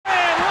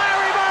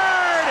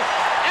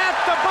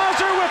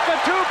Buzzer with the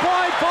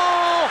two-point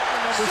ball.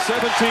 Number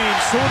 17,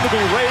 soon to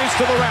be raised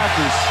to the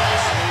rafters.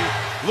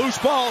 Loose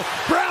ball.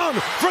 Brown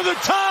for the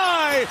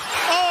tie.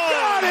 Oh,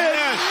 got it.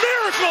 Yes.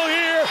 Miracle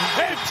here.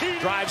 And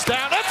drives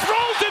down and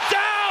throws it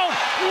down.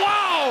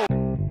 Wow.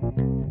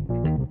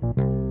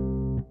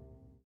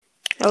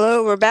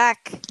 Hello, we're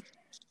back.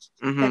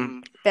 Mm-hmm.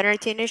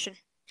 Teen Nation.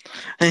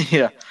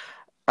 Yeah.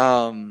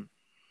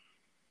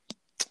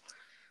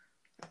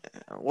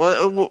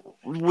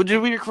 What did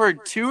we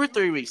record 2 or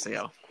 3 weeks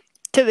ago?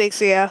 2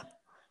 weeks ago.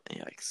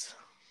 Yikes.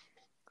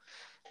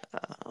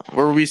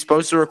 Were we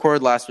supposed to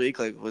record last week?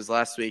 Like, was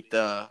last week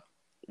the...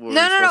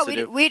 No.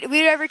 We do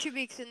every 2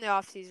 weeks in the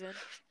off season.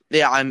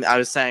 Yeah, I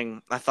was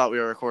saying I thought we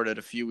were recorded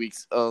a few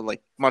weeks,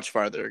 like much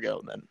farther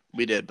ago than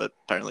we did, but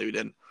apparently we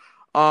didn't.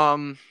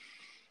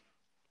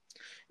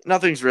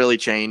 Nothing's really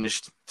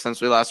changed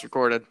since we last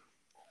recorded.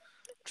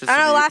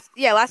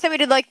 Last time we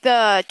did like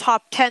the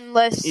top 10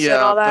 lists and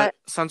all that.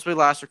 But since we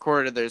last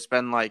recorded, there's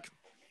been like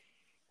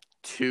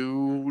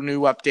 2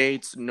 new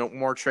updates, no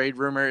more trade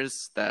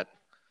rumors. The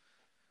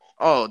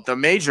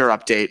major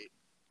update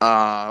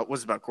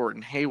was about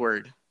Gordon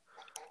Hayward.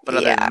 But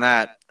other than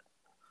that,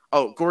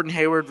 Gordon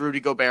Hayward, Rudy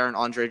Gobert, and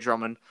Andre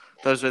Drummond.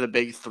 Those are the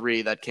big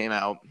 3 that came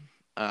out.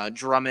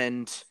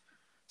 Drummond,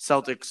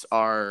 Celtics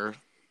are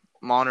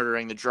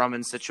monitoring the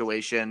Drummond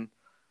situation.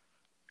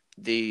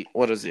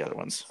 What is the other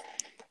ones?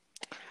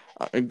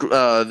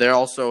 They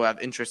also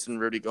have interest in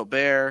Rudy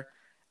Gobert,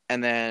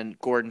 and then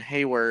Gordon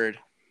Hayward.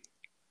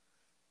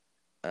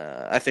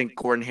 I think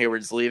Gordon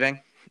Hayward's leaving,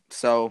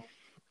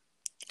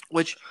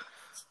 which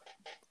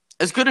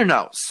is good to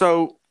know.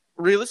 So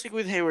realistically,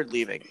 with Hayward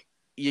leaving,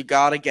 you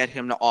gotta get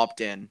him to opt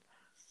in,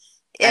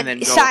 and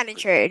then sign and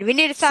trade. We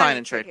need a sign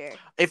and trade here.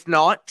 If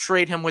not,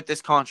 trade him with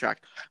this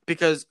contract,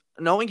 because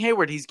knowing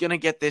Hayward, he's gonna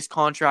get this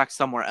contract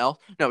somewhere else.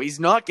 No, he's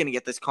not gonna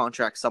get this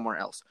contract somewhere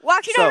else. Well,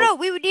 actually, no.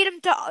 We would need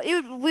him to.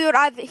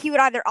 He would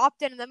either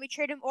opt in and then we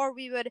trade him, or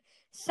we would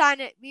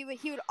sign it. He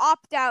would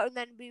opt out and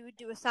then we would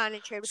do a sign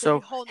and trade.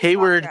 So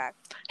Hayward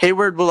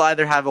will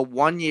either have a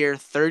 1-year,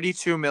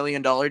 $32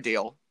 million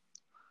deal,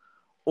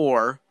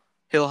 or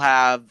he'll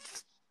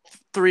have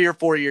 3 or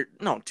 4 year.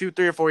 No, 2,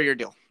 3 or 4 year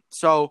deal.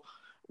 So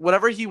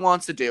whatever he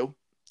wants to do,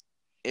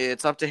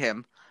 it's up to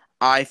him.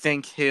 I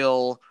think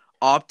he'll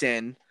opt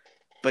in,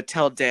 but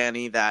tell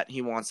Danny that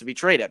he wants to be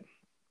traded,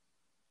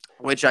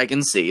 which I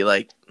can see.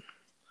 Like,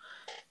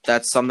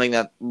 that's something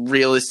that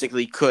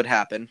realistically could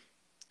happen.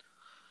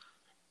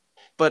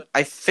 But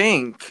I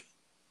think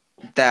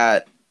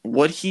that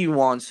what he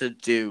wants to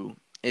do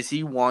is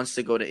he wants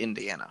to go to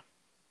Indiana.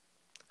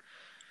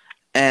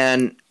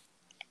 And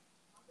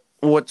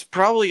what's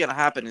probably going to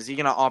happen is he's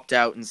going to opt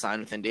out and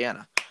sign with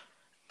Indiana.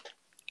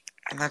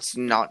 And that's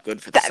not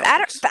good for the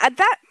Celtics.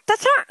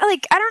 That's not,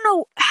 like, I don't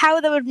know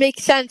how that would make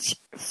sense.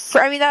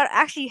 That would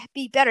actually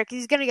be better because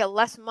he's going to get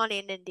less money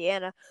in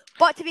Indiana.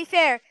 But to be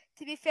fair,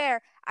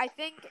 I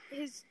think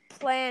his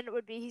plan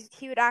would be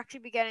he would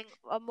actually be getting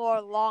a more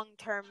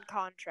long-term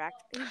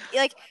contract.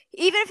 Like,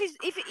 even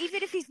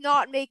if he's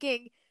not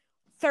making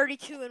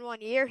 32 in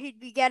 1 year, he'd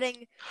be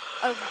getting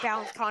a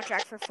balanced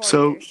contract for 4 years.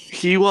 So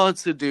he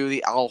wants to do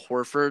the Al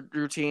Horford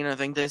routine, I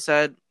think they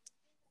said.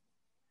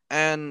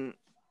 And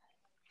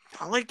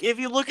like, if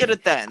you look at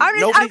it then... I'm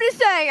just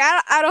saying,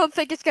 I don't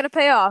think it's going to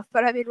pay off,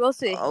 but I mean, we'll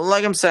see.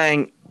 Like I'm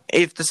saying,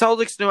 if the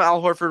Celtics knew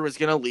Al Horford was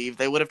going to leave,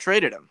 they would have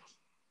traded him.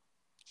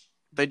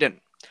 They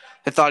didn't.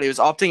 They thought he was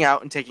opting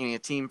out and taking a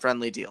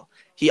team-friendly deal.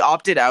 He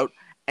opted out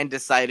and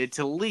decided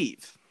to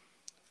leave.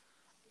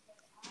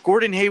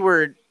 Gordon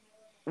Hayward,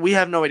 we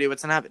have no idea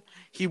what's going to happen.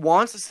 He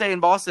wants to stay in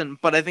Boston,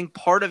 but I think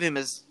part of him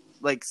is,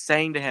 like,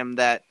 saying to him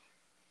that...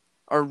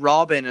 Or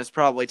Robin is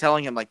probably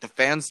telling him, like, the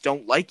fans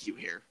don't like you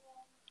here.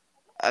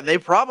 They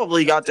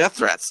probably got death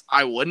threats.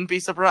 I wouldn't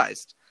be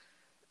surprised.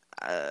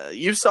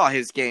 You saw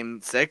his game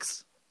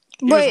 6.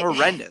 He was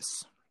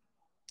horrendous.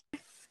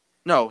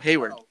 No,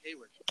 Hayward.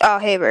 Oh,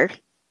 Hayward.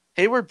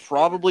 Hayward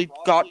probably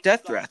got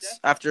death threats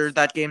after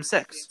that game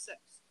 6.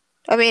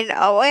 I mean,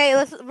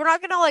 we're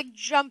not gonna like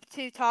jump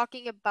to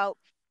talking about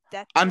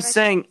death threats.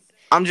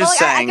 I'm just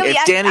saying,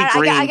 if Danny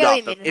Green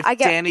got them,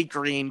 Danny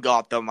Green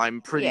got them,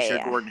 I'm pretty sure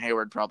Gordon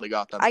Hayward probably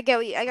got them. I get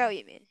what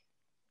you mean.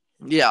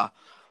 Yeah.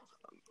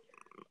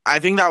 I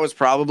think that was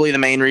probably the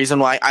main reason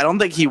why. I don't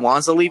think he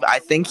wants to leave. I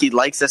think he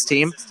likes this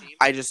team.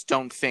 I just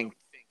don't think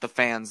the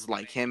fans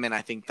like him, and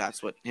I think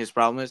that's what his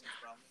problem is.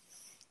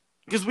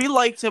 Because we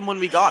liked him when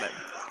we got him.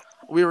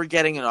 We were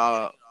getting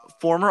a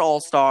former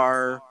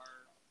All-Star,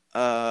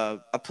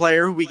 a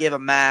player who we gave a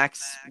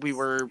max. We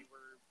were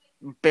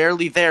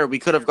barely there. We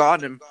could have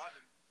gotten him.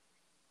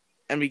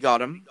 And we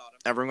got him.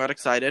 Everyone got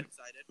excited.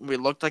 We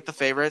looked like the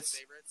favorites.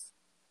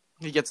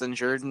 He gets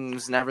injured and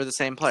is never the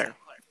same player.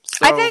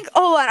 So, I think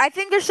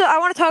I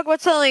want to talk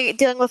about something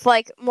dealing with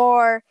like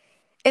more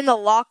in the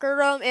locker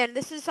room, and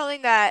this is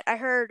something that I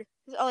heard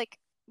like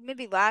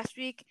maybe last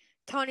week.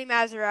 Tony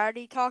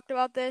Maserati talked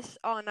about this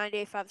on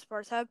 98.5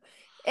 Sports Hub,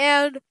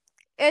 and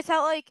it's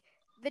how like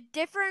the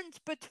difference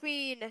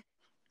between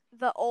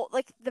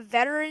the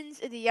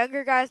veterans and the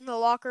younger guys in the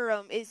locker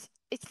room is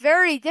it's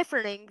very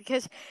different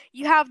because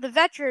you have the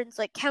veterans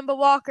like Kemba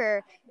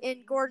Walker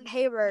and Gordon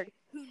Hayward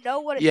who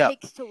know what it Yeah.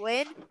 takes to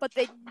win, but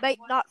they might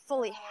not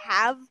fully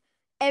have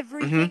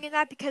everything in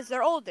that because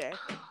they're older.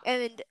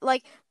 And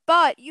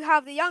but you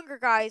have the younger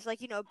guys like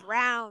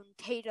Brown,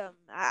 Tatum,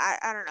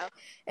 I don't know,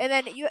 and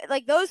then you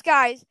like those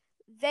guys.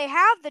 They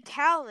have the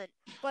talent,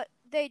 but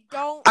they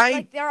don't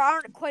they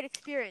aren't quite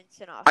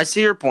experienced enough. I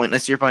see your point.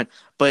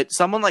 But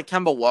someone like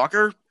Kemba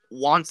Walker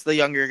wants the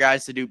younger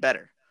guys to do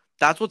better.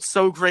 That's what's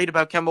so great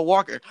about Kemba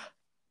Walker.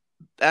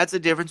 That's the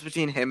difference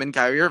between him and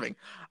Kyrie Irving.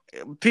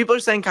 People are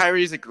saying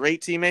Kyrie is a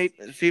great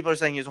teammate. People are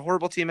saying he's a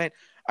horrible teammate.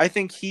 I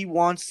think he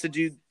wants to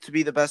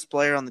be the best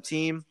player on the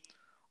team.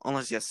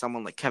 Unless he has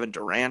someone like Kevin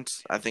Durant,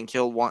 I think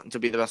he'll want to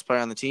be the best player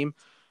on the team.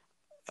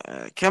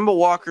 Kemba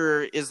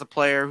Walker is the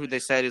player who they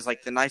said is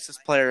like the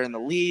nicest player in the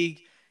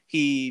league.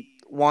 He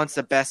wants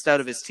the best out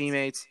of his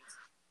teammates.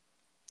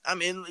 I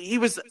mean, he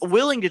was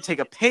willing to take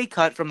a pay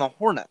cut from the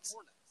Hornets.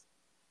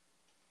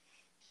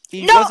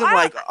 He wasn't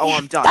like, "Oh,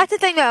 I'm done." That's the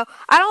thing, though.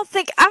 I'm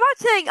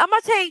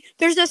not saying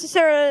there's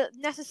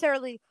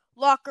necessarily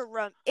locker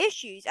room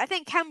issues. I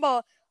think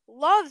Kemba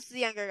loves the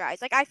younger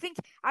guys. Like I think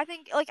I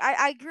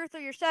agree with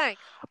what you're saying.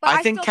 But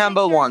I think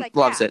Kemba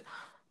loves it.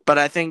 But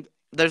I think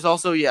there's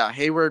also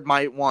Hayward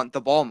might want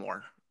the ball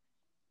more,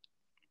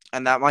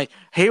 and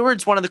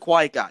Hayward's one of the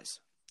quiet guys.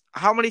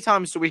 How many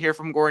times do we hear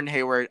from Gordon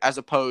Hayward as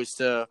opposed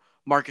to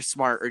Marcus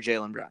Smart or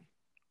Jaylen Brown?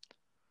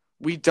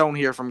 We don't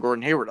hear from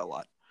Gordon Hayward a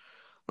lot.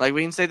 Like,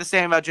 we can say the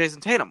same about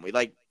Jason Tatum. We,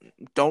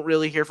 don't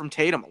really hear from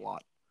Tatum a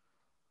lot.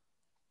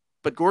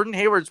 But Gordon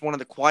Hayward's one of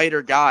the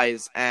quieter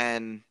guys,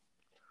 and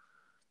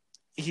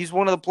he's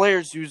one of the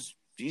players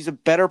he's a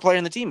better player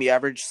in the team. He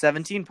averaged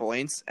 17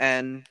 points,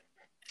 and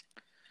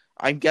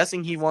I'm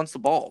guessing he wants the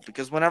ball.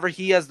 Because whenever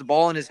he has the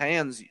ball in his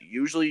hands,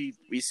 usually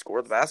we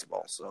score the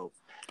basketball, so...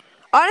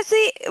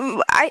 Honestly,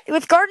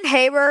 with Gordon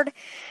Hayward,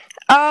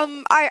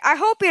 I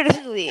hope he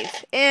doesn't leave.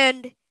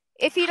 And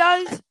if he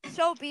does,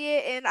 so be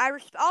it. And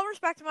I'll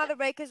respect him either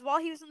way because while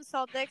he was in the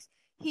Celtics,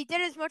 he did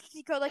as much as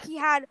he could. Like, he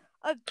had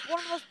one of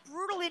the most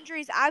brutal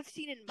injuries I've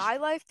seen in my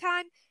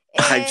lifetime.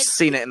 I've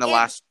seen it in the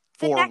last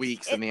 4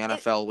 weeks in the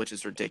NFL, which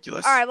is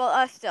ridiculous. All right,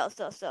 well, still.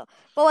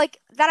 But,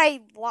 that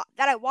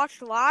I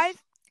watched live.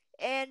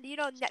 And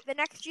the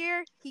next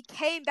year he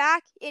came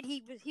back and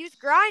he was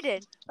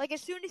grinding. Like as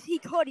soon as he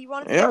could, he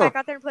wanted to get back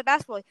out there and play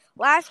basketball.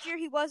 Last year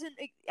he wasn't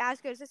as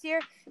good as this year,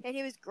 and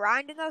he was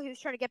grinding though. He was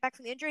trying to get back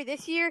from the injury.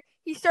 This year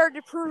he started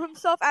to prove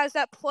himself as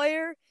that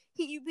player.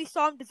 We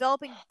saw him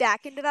developing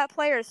back into that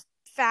player as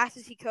fast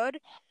as he could.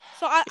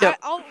 So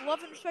I'll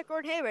love and respect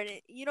Gordon Hayward.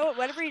 And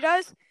whatever he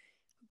does,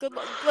 good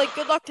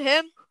luck to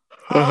him.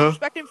 I'll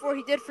respect him for what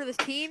he did for this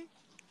team.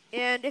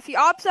 And if he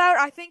opts out,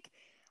 I think.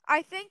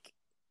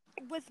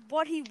 With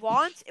what he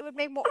wants, it would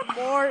make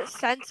more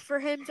sense for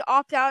him to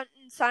opt out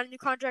and sign a new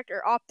contract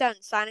or opt out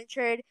and sign a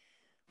trade.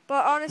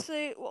 But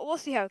honestly, we'll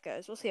see how it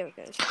goes. And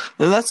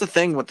that's the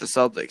thing with the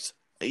Celtics.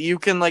 You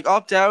can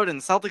opt out, and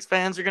Celtics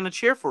fans are going to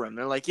cheer for him.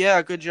 They're like,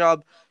 "Yeah, good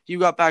job. You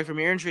got back from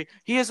your injury."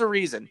 He has a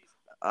reason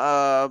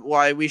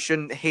why we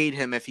shouldn't hate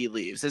him if he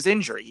leaves. His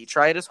injury. He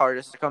tried his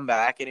hardest to come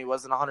back, and he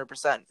wasn't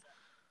 100%.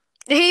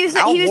 He was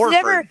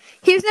never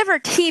a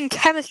team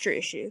chemistry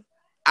issue.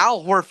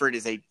 Al Horford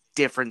is a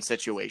different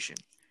situation.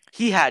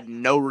 He had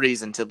no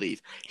reason to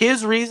leave.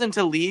 His reason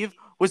to leave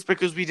was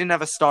because we didn't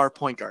have a star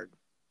point guard.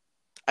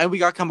 And we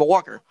got Kemba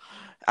Walker.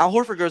 Al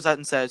Horford goes out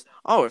and says,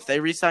 "Oh, if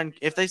they signed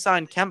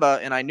Kemba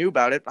and I knew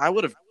about it, I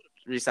would have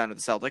re-signed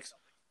with the Celtics.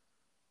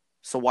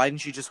 So why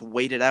didn't you just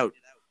wait it out?"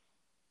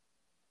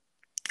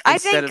 I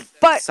think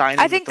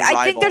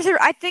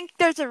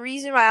there's a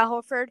reason why Al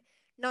Horford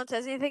no one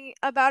says anything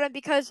about him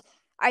because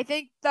I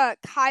think the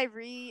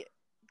Kyrie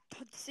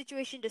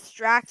situation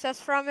distracts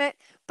us from it.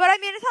 But I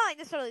mean, it's not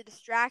necessarily a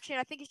distraction.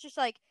 I think it's just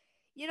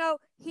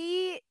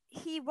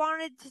he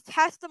wanted to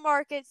test the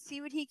market,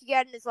 see what he could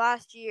get in his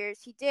last years.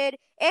 He did,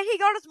 and he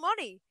got his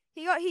money.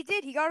 He got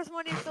his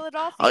money in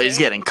Philadelphia. Oh, he's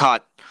getting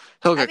cut.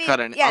 He'll get cut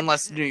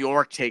unless New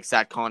York takes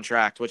that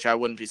contract, which I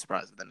wouldn't be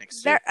surprised if the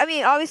Knicks do. I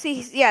mean,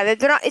 obviously, they're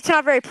not. It's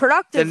not very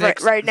productive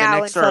right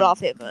now in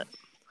Philadelphia. But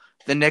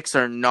the Knicks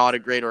are not a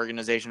great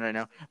organization right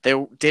now. They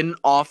didn't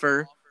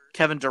offer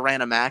Kevin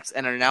Durant a max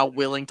and are now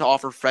willing to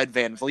offer Fred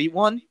VanVleet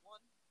one.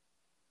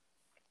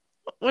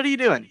 What are you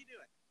doing?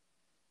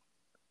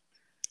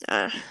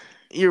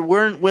 You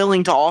weren't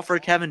willing to offer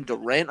Kevin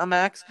Durant a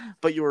max,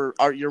 but you're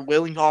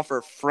willing to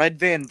offer Fred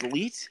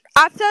VanVleet?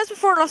 I've said this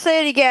before and I'll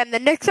say it again. The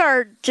Knicks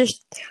are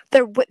just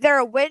they're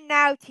a win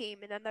now team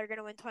and then they're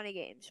gonna win 20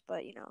 games.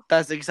 But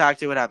that's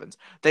exactly what happens.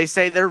 They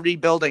say they're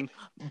rebuilding,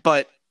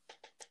 but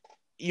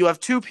you have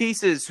two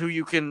pieces who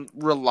you can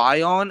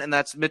rely on, and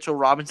that's Mitchell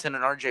Robinson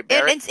and RJ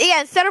Barrett.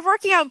 Instead of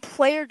working on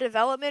player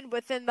development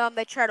within them,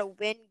 they try to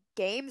win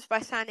games by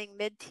signing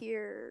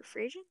mid-tier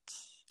free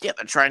agents. Yeah,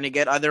 they're trying to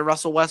get either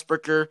Russell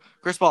Westbrook or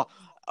Chris Paul.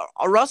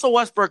 Russell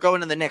Westbrook going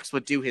to the Knicks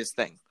would do his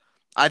thing.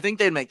 I think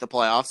they'd make the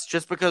playoffs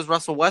just because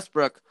Russell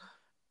Westbrook,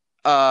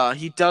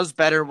 he does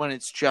better when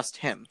it's just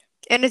him.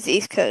 And it's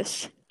East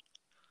Coast.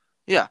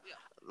 Yeah.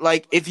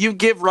 Like, if you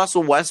give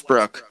Russell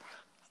Westbrook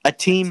a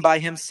team by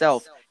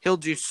himself, he'll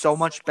do so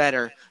much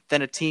better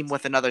than a team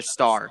with another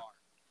star.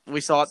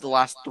 We saw it the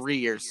last 3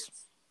 years.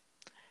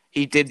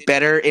 He did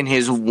better in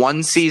his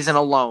one season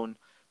alone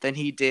than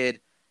he did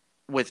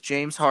with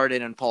James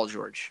Harden and Paul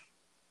George.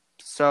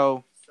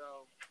 So,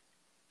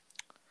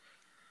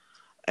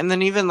 and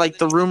then even like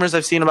the rumors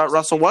I've seen about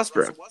Russell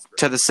Westbrook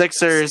to the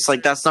Sixers,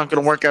 like that's not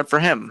going to work out for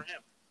him.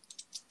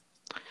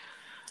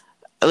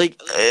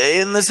 Like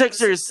in the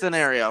Sixers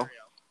scenario,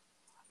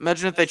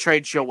 imagine if they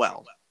trade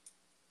Joel.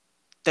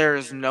 There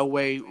is no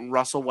way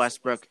Russell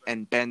Westbrook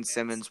and Ben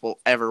Simmons will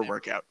ever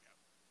work out.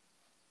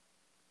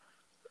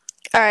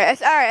 All right.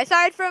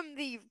 Aside from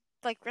the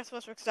Russell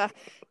Westbrook stuff,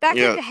 back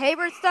to the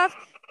Hayward stuff.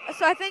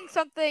 So I think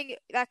something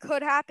that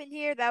could happen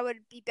here that would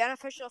be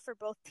beneficial for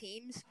both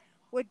teams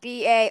would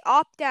be a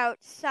opt-out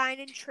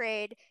sign and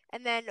trade,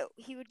 and then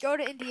he would go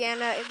to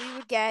Indiana, and we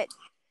would get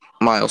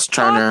Miles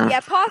Turner.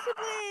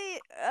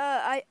 Possibly.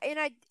 In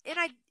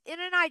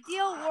an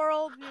ideal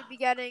world, we would be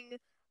getting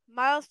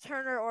Miles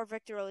Turner or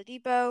Victor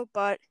Oladipo,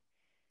 but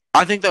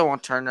I think they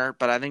want Turner,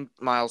 but I think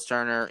Miles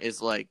Turner is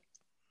the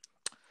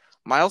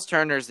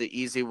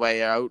easy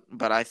way out,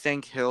 but I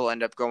think he'll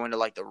end up going to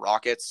like the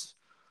Rockets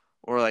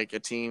or like a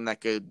team that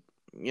could,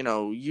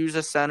 use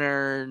a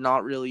center,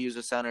 not really use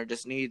a center,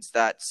 just needs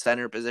that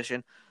center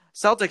position.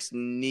 Celtics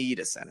need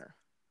a center.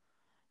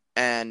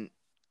 And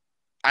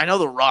I know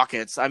the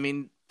Rockets,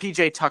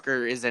 PJ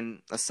Tucker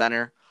isn't a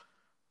center,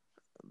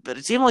 but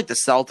a team like the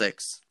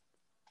Celtics,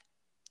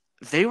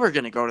 they were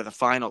going to go to the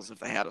finals if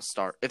they had a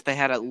start. If they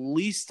had at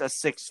least a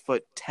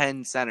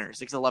 6'10" center,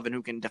 6'11"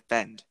 who can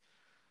defend.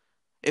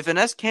 If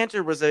Enes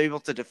Kanter was able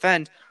to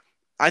defend,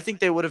 I think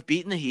they would have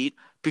beaten the Heat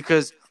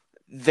because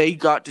they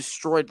got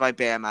destroyed by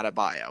Bam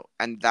Adebayo,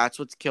 and that's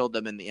what's killed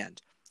them in the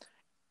end.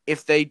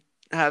 If they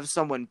have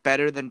someone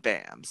better than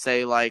Bam,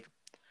 say like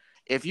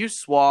if you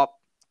swap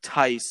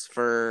Tice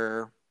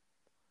for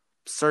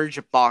Serge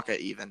Ibaka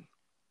even,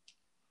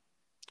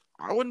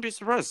 I wouldn't be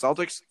surprised.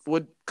 Celtics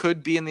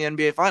could be in the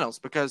NBA Finals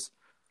because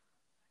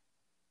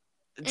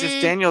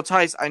just Daniel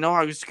Tice, I know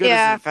how good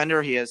as a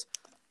defender he is,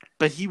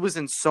 but he was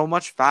in so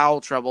much foul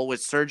trouble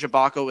with Serge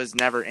Ibaka was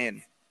never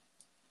in.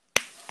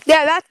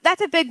 Yeah,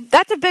 that's a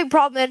big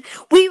problem. And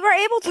we were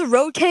able to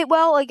rotate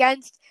well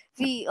against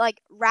the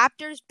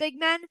Raptors big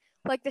men,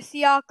 like the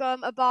Siakam,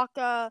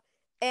 Ibaka,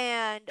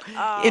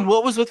 and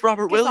what was with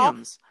Robert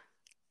Williams?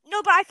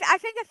 No, but I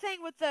think the thing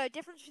with the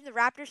difference between the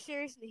Raptors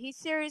series and the Heat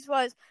series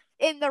was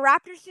in the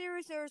Raptors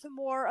series there was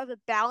more of a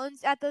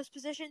balance at those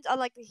positions,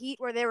 unlike the Heat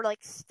where they were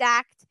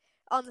stacked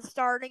on the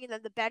starting and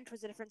then the bench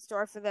was a different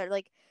story for their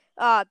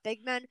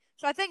big men.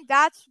 So I think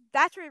that's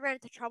where we ran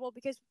into trouble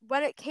because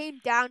when it came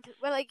down to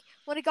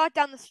when it got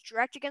down the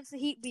stretch against the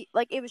Heat,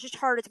 it was just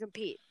harder to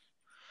compete.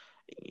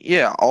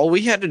 Yeah, all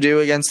we had to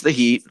do against the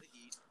Heat,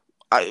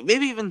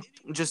 maybe even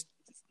just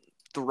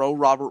throw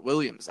Robert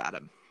Williams at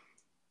him.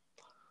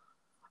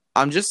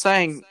 I'm just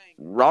saying,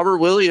 Robert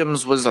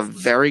Williams was a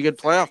very good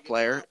playoff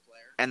player,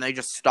 and they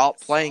just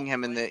stopped playing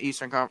him in the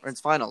Eastern Conference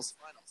Finals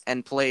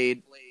and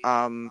played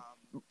Enes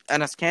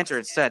Kanter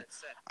instead.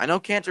 I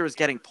know Kanter was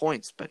getting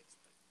points, but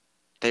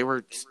they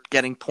were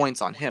getting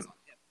points on him.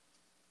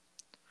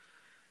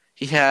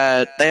 They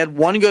had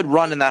one good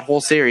run in that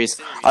whole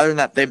series. Other than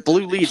that, they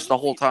blew leads the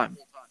whole time.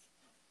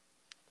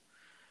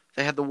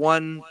 They had the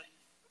one,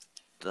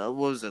 what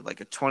was it, like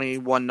a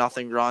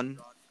 21-0 run,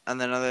 and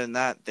then other than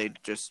that, they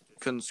just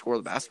couldn't score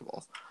the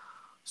basketball.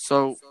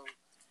 So,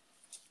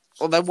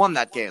 they won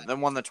that game. They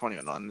won the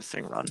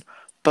 21-0 run.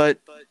 But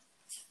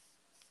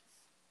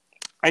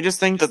I just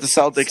think that the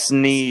Celtics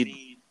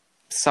need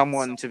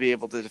someone to be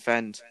able to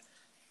defend.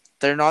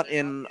 They're not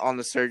in on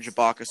the Serge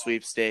Ibaka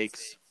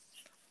sweepstakes.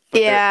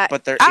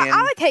 But they're in.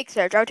 I would take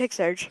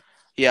Serge.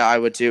 Yeah, I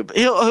would too. But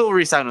he'll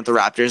re-sign with the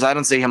Raptors. I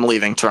don't see him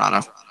leaving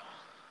Toronto.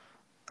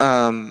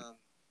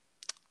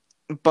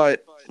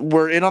 But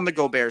we're in on the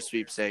Gobert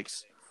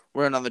sweepstakes.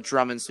 We're in on the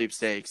Drummond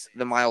sweepstakes.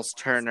 The Miles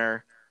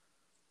Turner.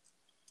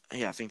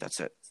 Yeah, I think that's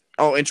it.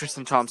 Oh, and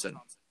Tristan Thompson.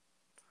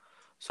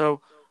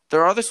 So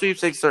there are other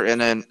sweepstakes they're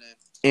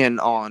in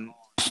on.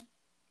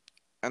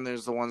 And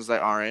there's the ones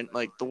that aren't.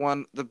 Like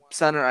the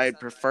center I'd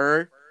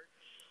prefer,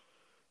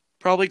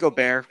 probably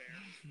Gobert.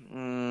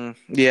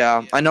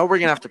 Yeah, I know we're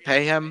gonna have to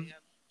pay him,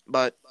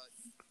 but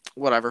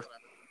whatever.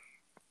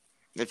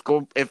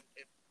 If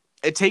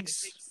it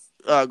takes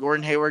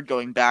Gordon Hayward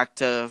going back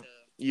to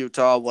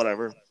Utah,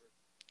 whatever.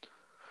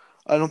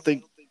 I don't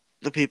think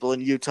the people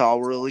in Utah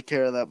really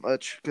care that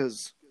much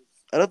because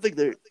I don't think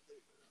they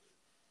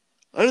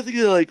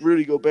like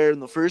Rudy Gobert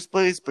in the first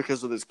place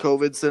because of this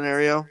COVID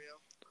scenario.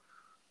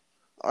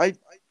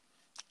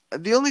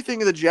 The only thing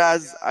of the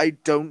Jazz, I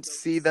don't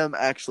see them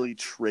actually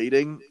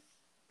trading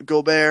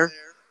Gobert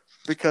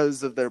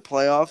because of their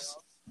playoffs,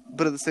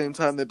 but at the same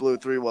time they blew a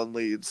 3-1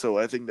 lead, so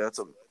I think that's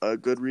a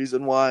good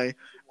reason why.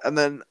 And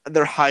then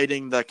they're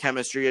hiding the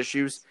chemistry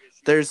issues.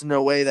 There's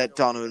no way that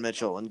Donovan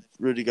Mitchell and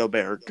Rudy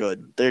Gobert are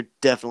good. They're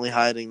definitely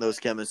hiding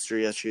those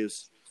chemistry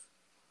issues.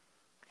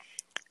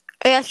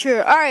 Yeah, that's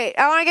true. All right,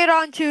 I want to get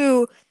on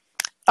to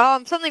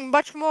Something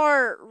much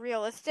more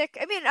realistic.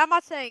 I mean, I'm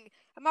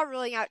not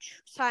ruling out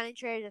signing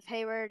trades of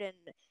Hayward and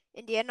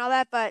Indiana and all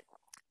that, but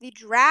the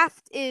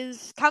draft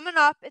is coming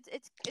up.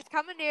 It's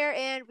coming near,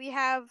 and we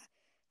have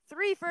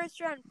 3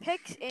 first-round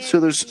picks, and So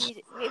there's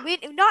we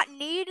not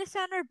need a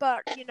center,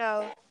 but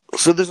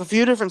So there's a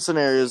few different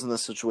scenarios in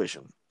this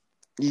situation.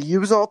 You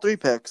use all 3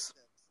 picks.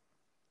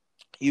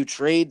 You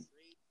trade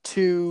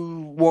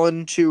 2,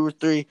 1, 2, or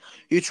 3.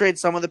 You trade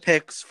some of the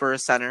picks for a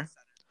center.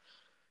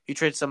 You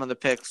trade some of the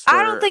picks for...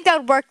 I don't think that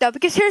would work, though,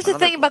 because here's the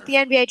thing about the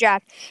NBA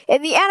draft.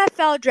 In the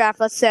NFL draft,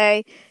 let's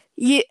say,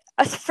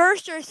 a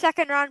first or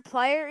second-round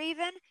player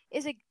even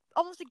is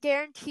almost a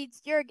guaranteed.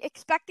 You're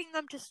expecting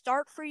them to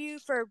start for you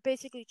for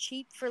basically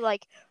cheap for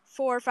like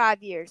 4 or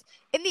 5 years.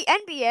 In the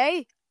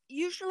NBA,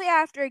 usually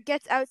after it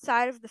gets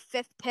outside of the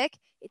 5th pick,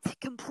 it's a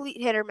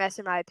complete hit or miss,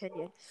 in my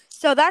opinion.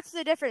 So that's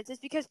the difference. It's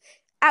because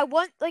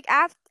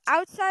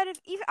outside of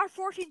even our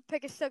 14th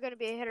pick is still going to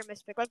be a hit or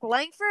miss pick. Like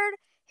Langford,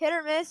 hit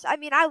or miss. I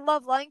mean, I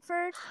love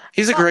Langford.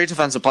 He's a great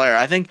defensive player.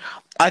 I think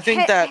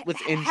that with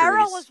injuries,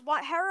 Harrell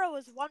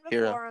was one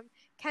before him.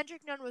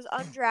 Kendrick Nunn was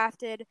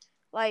undrafted.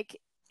 Like,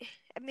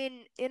 I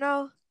mean,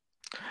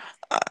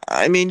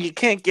 I mean, you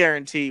can't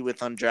guarantee with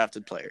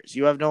undrafted players.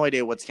 You have no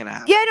idea what's gonna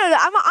happen. Yeah, no,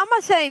 I'm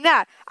not saying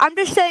that. I'm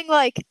just saying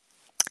like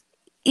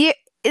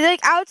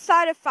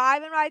outside of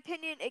 5, in my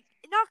opinion,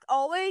 not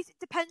always. It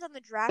depends on the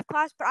draft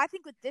class, but I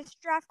think with this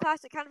draft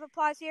class, it kind of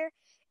applies here.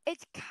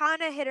 It's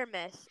kind of hit or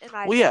miss, in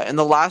my opinion. Yeah, in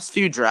the last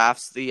few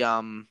drafts, the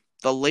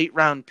late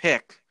round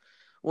pick,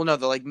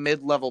 the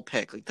mid-level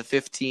pick, like the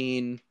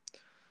 14,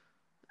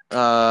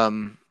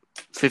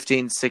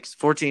 15,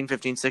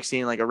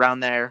 16, like around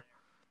there,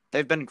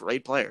 they've been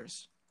great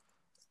players.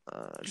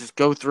 Just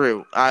go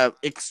through,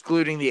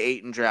 excluding the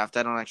 8 in draft.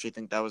 I don't actually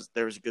think there was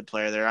a good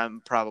player there.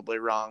 I'm probably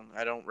wrong.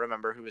 I don't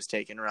remember who was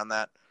taken around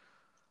that.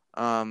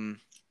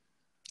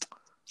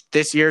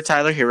 This year,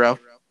 Tyler Hero.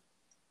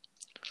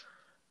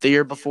 The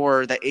year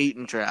before the 8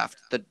 in draft,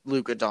 the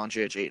Luka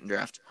Doncic 8 in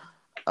draft,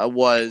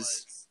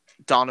 was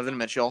Donovan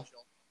Mitchell.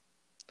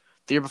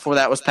 The year before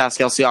that was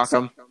Pascal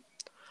Siakam.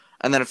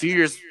 And then a few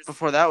years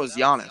before that was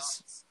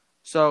Giannis.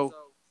 So,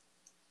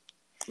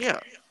 yeah.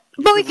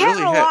 But we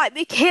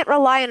can't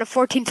rely on a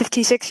 14,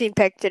 15, 16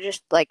 pick to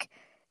just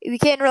we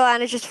can't rely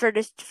on it just for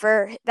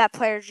that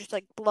player to just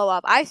blow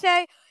up.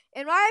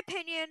 In my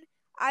opinion,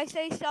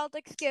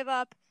 Celtics give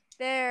up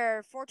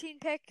their 14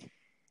 pick,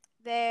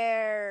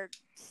 their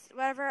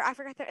whatever, I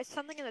forgot, it's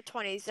something in the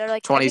 20s. They're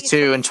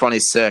 22 and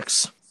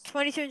 26.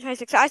 22 and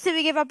 26. So I say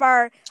we give up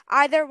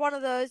either one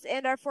of those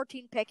and our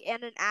 14 pick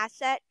and an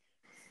asset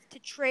to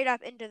trade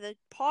up into the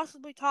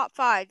possibly top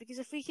 5, because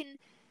if we can,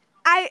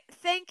 I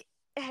think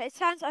it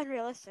sounds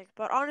unrealistic,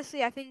 but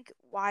honestly, I think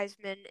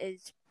Wiseman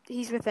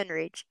he's within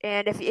reach,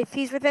 and if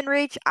he's within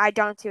reach, I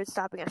don't see what's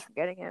stopping us from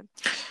getting him.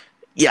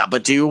 Yeah,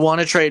 but do you want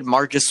to trade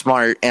Marcus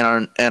Smart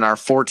and our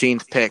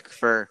 14th pick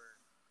for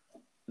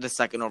the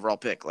 2nd overall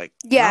pick?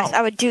 Yes, no.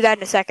 I would do that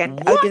in a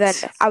second. What? I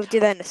would do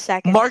that in a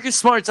second. Marcus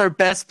Smart's our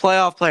best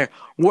playoff player.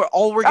 We're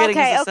getting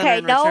is a center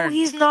in no, return.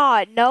 he's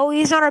not. No,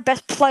 he's not our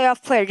best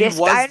playoff player. He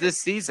was this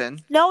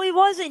season. No, he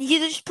wasn't. He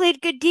just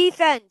played good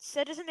defense.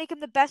 That doesn't make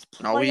him the best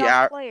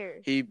playoff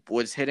player. He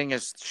was hitting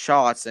his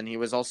shots, and he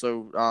was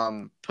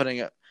also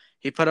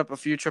he put up a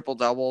few triple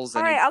doubles.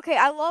 All right, okay.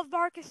 I love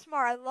Marcus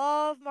Smart.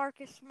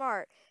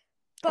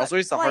 But, also,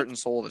 he's the heart and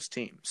soul of his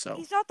team. So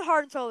he's not the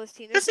heart and soul of his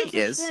team. Yes, he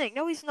is.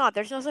 No, he's not.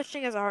 There's no such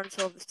thing as a heart and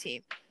soul of this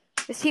team.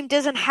 This team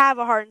doesn't have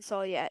a heart and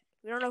soul yet.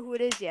 We don't know who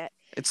it is yet.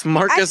 It's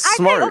Marcus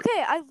Smart.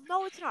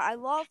 No, it's not. I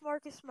love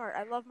Marcus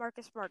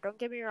Smart. Don't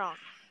get me wrong.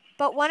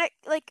 But when it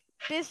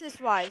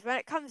business-wise, when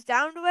it comes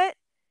down to it,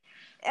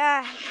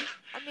 I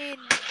mean,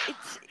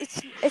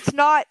 it's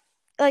not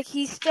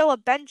he's still a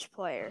bench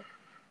player.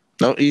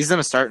 No, he's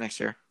gonna start next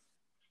year.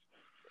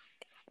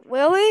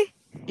 Will he?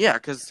 Yeah,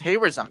 because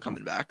Hayward's not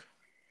coming back.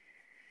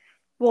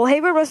 Well,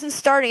 Hayward wasn't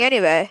starting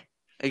anyway.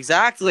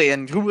 Exactly,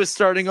 and who was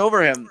starting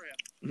over him?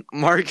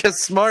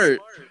 Marcus Smart.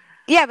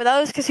 Yeah, but that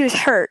was because he was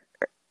hurt,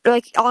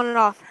 on and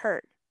off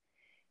hurt.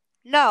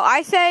 No,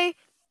 I say,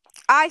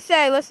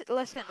 listen.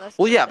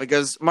 Well, yeah,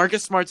 because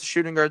Marcus Smart's a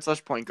shooting guard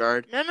 / point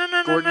guard. No.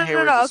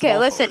 Hayward's Okay,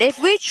 listen. Forward.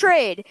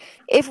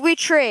 If we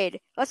trade,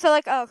 let's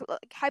say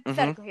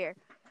hypothetical here.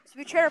 So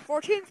we trade our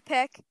 14th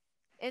pick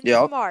in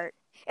Smart.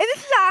 And this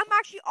is I'm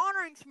actually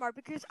honoring Smart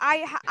because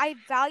I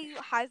value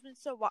Heisman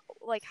so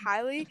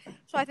highly,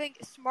 so I think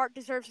Smart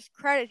deserves his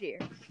credit here.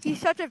 He's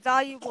such a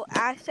valuable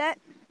asset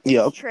in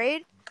this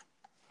trade.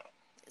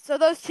 So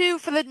those two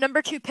for the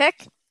number 2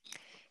 pick,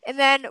 and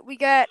then we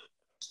got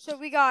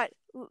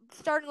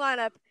starting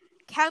lineup: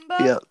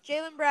 Kemba,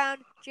 Jaylen Brown,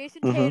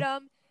 Jason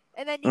Tatum,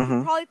 and then you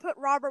can probably put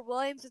Robert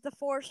Williams at the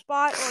 4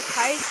 spot or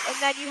Tice, and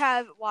then you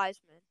have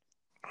Wiseman.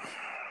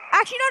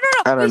 Actually,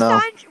 no. I don't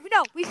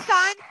know. We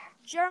signed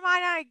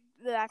Jeremy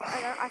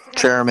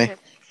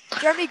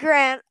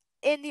Grant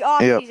in the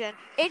offseason,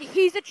 and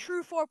he's a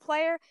true 4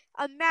 player.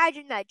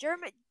 Imagine that.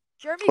 Jeremy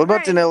What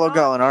about Danilo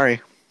Gallinari?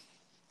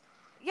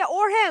 Yeah,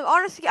 or him.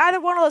 Honestly, either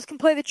one of those can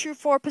play the true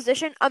 4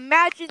 position.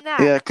 Imagine that.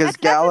 Yeah, because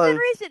that's within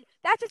reason.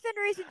 That's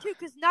within reason too,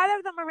 because neither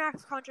of them are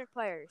max contract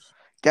players.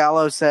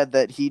 Gallo said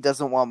that he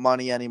doesn't want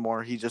money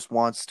anymore. He just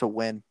wants to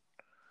win.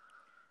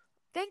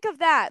 Think of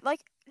that.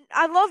 Like,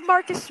 I love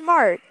Marcus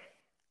Smart.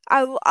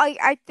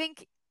 I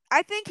think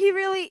he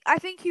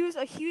was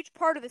a huge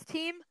part of this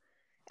team,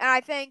 and I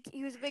think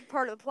he was a big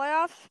part of the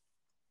playoffs.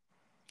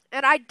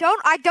 And I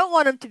don't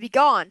want him to be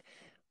gone,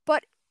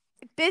 but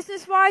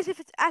business wise, if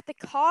it's at the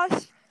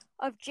cost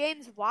of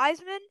James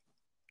Wiseman,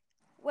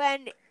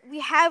 when we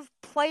have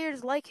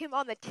players like him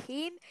on the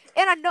team,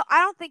 and I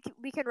don't think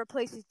we can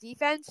replace his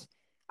defense.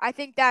 I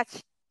think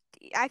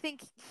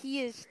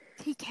he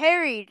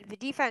carried the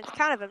defense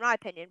kind of in my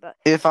opinion. But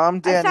if I'm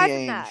aside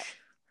Danny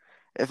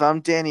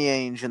from that,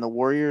 Ainge and the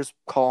Warriors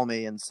call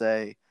me and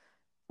say,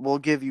 we'll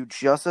give you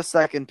just a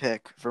second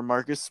pick for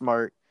Marcus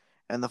Smart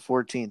and the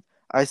 14th,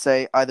 I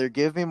say either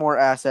give me more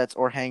assets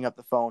or hang up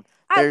the phone.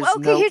 Here's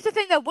the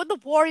thing though. Would the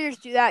Warriors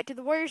do that? Do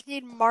the Warriors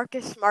need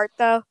Marcus Smart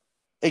though?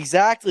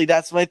 Exactly,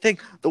 that's my thing.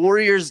 The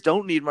Warriors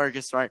don't need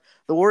Marcus Smart.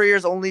 The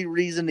Warriors' only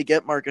reason to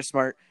get Marcus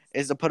Smart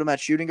is to put him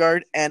at shooting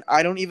guard, and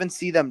I don't even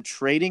see them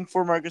trading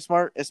for Marcus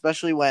Smart,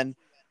 especially when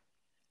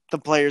the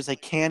players they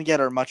can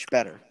get are much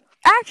better.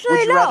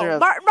 Actually, no.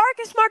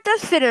 Marcus Smart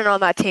does fit in on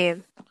that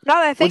team.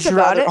 Now that I think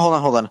about it.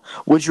 Hold on.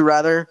 Would you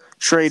rather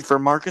trade for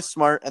Marcus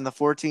Smart and the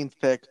 14th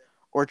pick,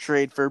 or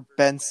trade for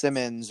Ben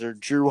Simmons or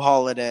Drew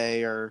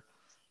Holiday or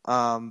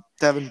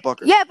Devin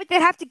Booker? Yeah, but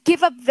they'd have to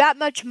give up that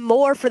much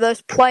more for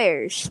those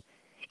players.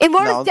 And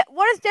what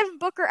does Devin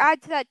Booker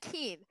add to that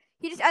team?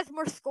 He just adds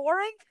more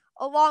scoring,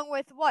 along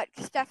with what?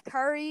 Steph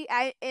Curry,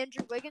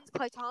 Andrew Wiggins,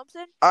 Klay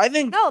Thompson. I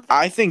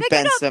think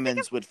Ben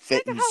Simmons would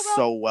fit in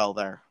so well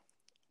there.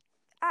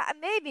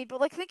 Maybe,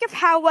 but think of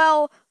how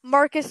well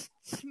Marcus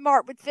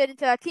Smart would fit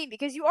into that team,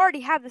 because you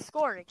already have the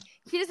scoring.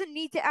 He doesn't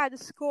need to add the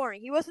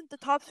scoring. He wasn't the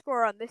top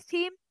scorer on this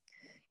team,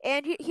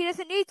 and he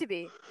doesn't need to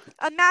be.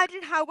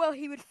 Imagine how well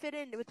he would fit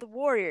in with the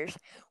Warriors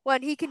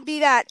when he can be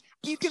that.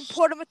 You can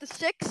put him at the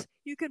 6.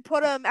 You can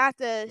put him at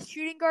the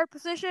shooting guard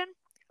position.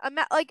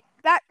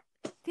 That.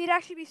 He'd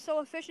actually be so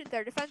efficient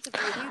there defensively.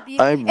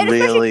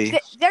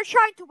 They're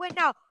trying to win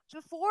now.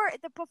 Before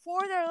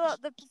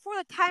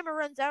the timer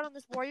runs out on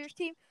this Warriors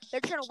team, they're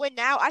trying to win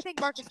now. I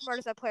think Marcus Smart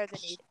is that player they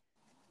need.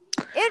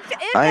 And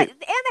they have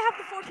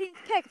the 14th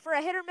pick for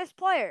a hit or miss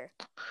player.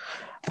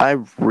 I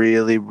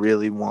really,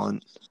 really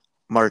want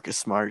Marcus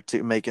Smart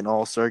to make an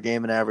All-Star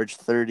game and average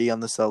 30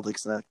 on the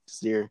Celtics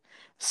next year.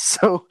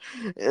 So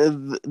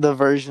the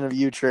version of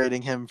you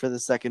trading him for the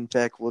second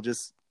pick will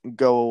just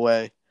go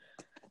away.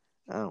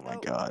 Oh my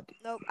God!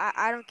 Nope,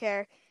 I don't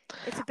care.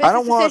 It's a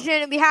business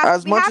decision, and we have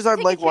as much as I'd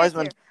like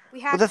Wiseman.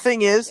 But the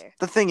thing is,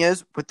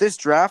 with this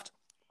draft,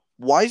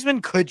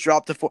 Wiseman could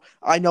drop to 4.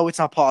 I know it's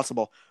not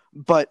possible,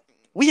 but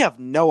we have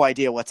no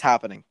idea what's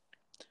happening.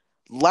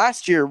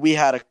 Last year, we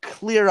had a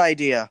clear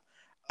idea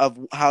of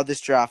how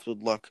this draft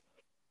would look.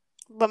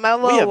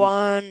 LaMelo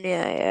won,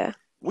 yeah.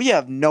 We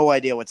have no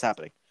idea what's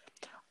happening.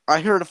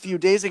 I heard a few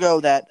days ago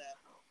that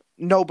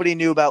nobody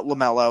knew about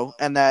LaMelo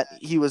and that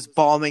he was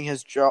bombing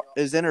his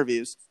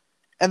interviews.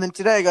 And then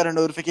today I got a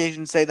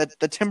notification say that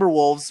the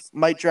Timberwolves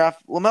might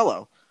draft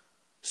LaMelo.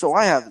 So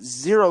I have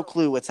zero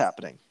clue what's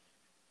happening.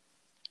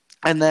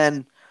 And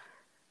then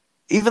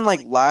even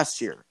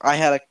last year, I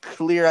had a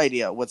clear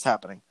idea what's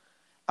happening.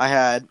 I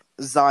had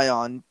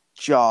Zion,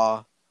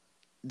 Ja,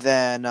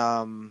 then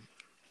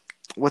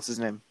what's his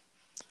name?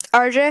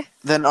 RJ?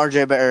 Then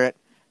RJ Barrett,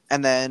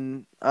 and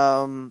then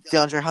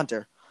DeAndre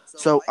Hunter.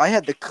 So I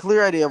had the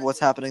clear idea of what's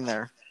happening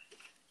there.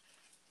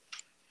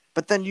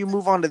 But then you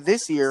move on to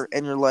this year,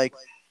 and you're like,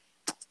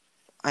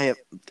 I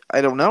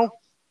don't know.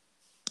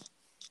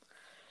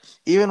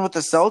 Even with the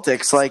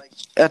Celtics,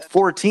 at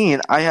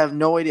 14, I have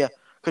no idea.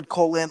 Could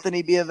Cole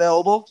Anthony be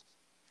available?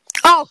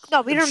 Oh,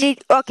 no, we don't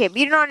need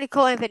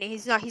Cole Anthony.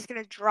 He's not. He's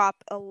going to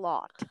drop a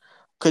lot.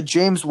 Could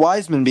James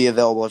Wiseman be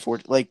available at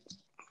 14?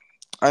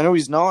 I know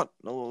he's not.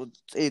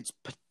 It's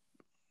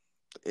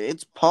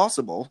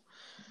possible.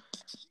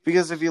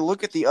 Because if you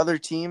look at the other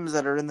teams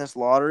that are in this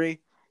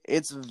lottery,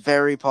 it's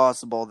very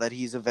possible that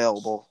he's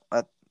available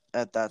at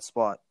that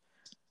spot.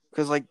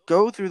 Because,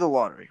 go through the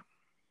lottery.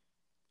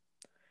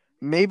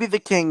 Maybe the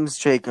Kings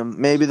take him.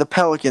 Maybe the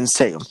Pelicans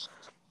take him.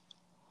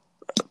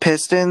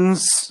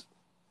 Pistons,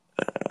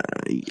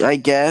 I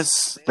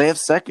guess. They have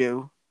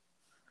Sekou.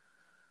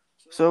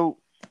 So,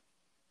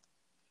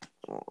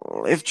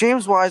 if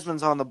James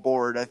Wiseman's on the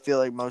board, I feel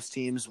like most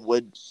teams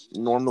would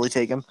normally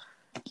take him.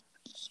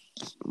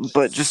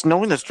 But just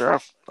knowing this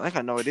draft, I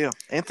got no idea.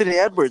 Anthony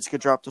Edwards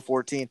could drop to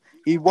 14.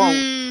 He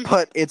won't,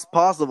 but it's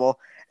possible.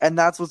 And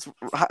that's what's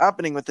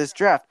happening with this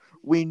draft.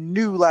 We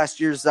knew last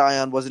year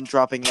Zion wasn't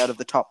dropping out of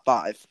the top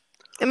 5.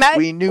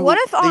 We knew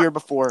the year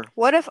before.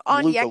 What if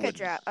Onyeka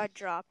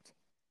dropped?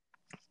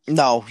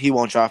 No, he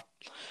won't drop.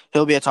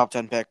 He'll be a top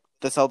 10 pick.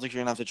 The Celtics are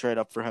going to have to trade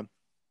up for him.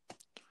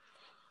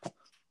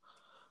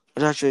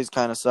 Which actually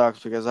kind of sucks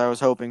because I was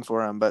hoping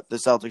for him, but the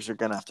Celtics are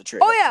going to have to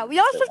trade. Oh, yeah. We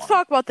also have to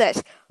talk about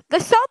this. The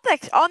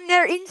Celtics on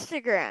their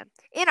Instagram.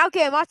 And,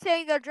 okay, I'm not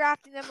saying they're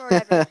drafting them or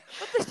whatever.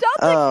 But the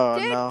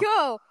Celtics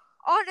go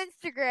on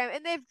Instagram,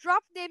 and they've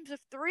dropped names of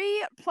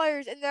 3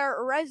 players in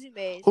their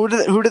resumes. Who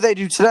did they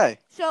do today?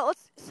 So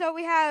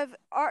we have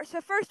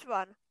first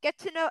one, get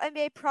to know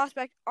NBA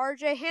prospect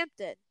RJ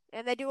Hampton,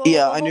 and they do a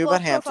Yeah, whole I knew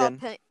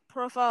about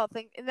profile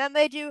thing, and then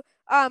they do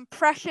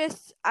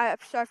Precious. I'm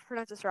sorry to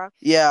pronounce this wrong.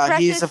 Yeah,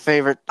 Precious he's a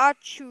favorite.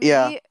 Achu.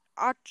 Yeah.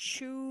 I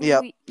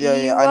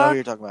know who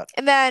you're talking about.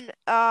 And then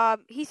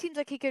he seems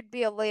like he could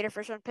be a later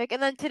first round pick.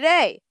 And then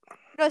today,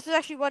 no, this is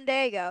actually 1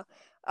 day ago.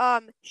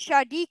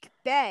 Sadiq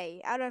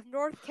Bey out of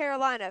North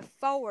Carolina,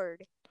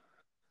 forward,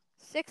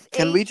 6'8".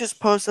 Can we just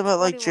post about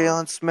like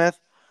 21. Jalen Smith?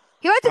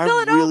 He went to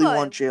Villanova. I really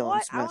want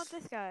Jalen Smith. I want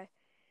this guy.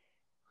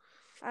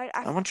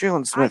 I want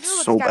Jalen Smith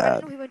so bad. I bad.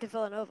 didn't know he went to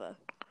Villanova.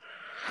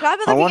 So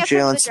I want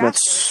Jalen Smith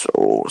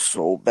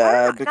so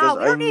bad because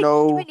I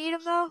know. Do we need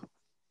him though?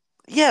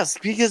 Yes,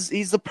 because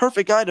he's the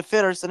perfect guy to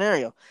fit our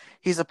scenario.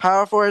 He's a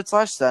power forward /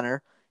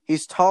 center.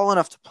 He's tall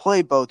enough to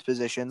play both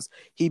positions.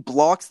 He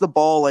blocks the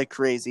ball like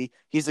crazy.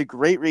 He's a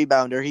great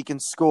rebounder. He can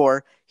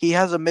score. He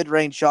has a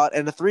mid-range shot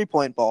and a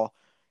three-point ball.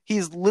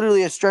 He's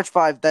literally a stretch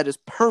 5 that is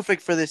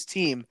perfect for this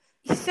team.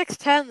 He's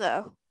 6'10",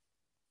 though.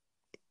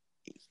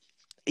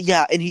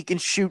 Yeah, and he can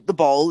shoot the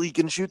ball. He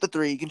can shoot the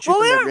three. He can shoot the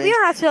mid-range. We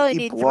don't necessarily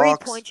need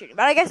 3-point shooting,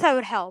 but I guess that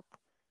would help.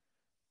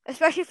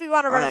 Especially if we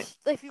want to run,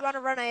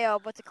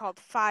 what's it called,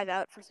 5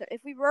 out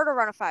if we were to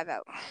run a 5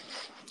 out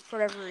for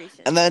whatever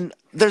reason. And then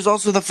there's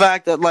also the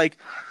fact that like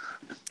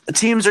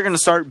teams are going to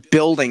start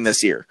building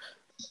this year.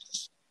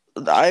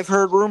 I've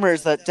heard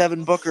rumors that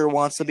Devin Booker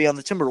wants to be on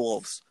the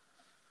Timberwolves.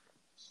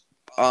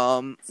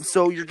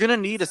 So you're going to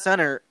need a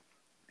center,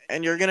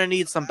 and you're going to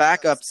need some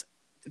backups.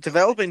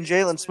 Developing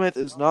Jalen Smith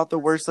is not the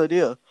worst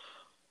idea.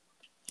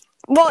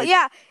 Well,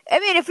 yeah. I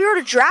mean, if we were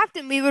to draft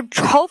him, we would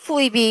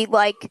hopefully be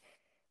like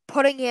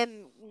putting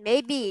him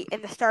maybe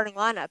in the starting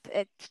lineup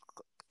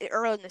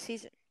early in the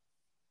season.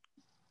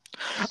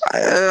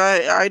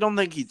 I don't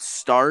think he'd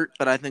start,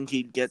 but I think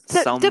he'd get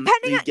some.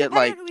 Depending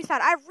on who we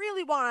sign, I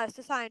really want us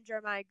to sign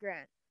Jeremiah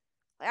Grant.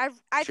 Like,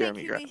 I think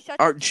he'd be such.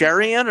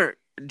 Jerian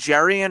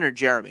or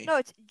Jeremy? No,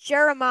 it's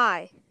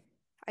Jeremiah.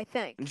 I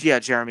think. Yeah,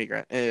 Jeremy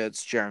Grant.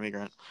 It's Jeremy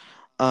Grant.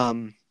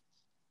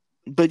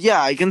 But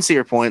yeah, I can see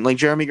your point. Like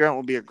Jeremy Grant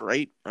will be a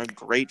great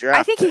draft.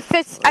 I think he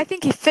fits. I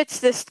think he fits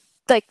this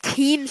like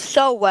team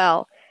so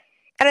well,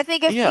 and I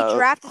think if we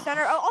draft a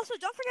center. Oh, also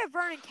don't forget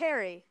Vernon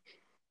Carey.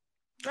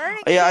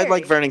 I'd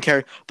like Vernon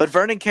Carey, but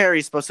Vernon Carey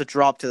is supposed to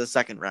drop to the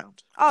second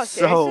round. Oh,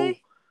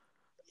 seriously?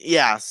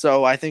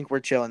 So I think we're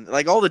chilling.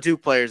 Like all the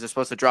Duke players are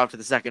supposed to drop to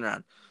the second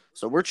round,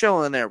 so we're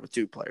chilling in there with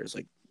Duke players.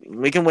 Like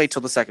we can wait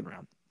till the second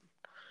round.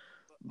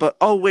 But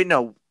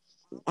no,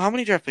 how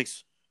many draft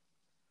picks?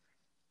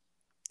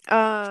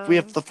 We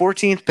have the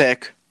 14th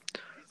pick,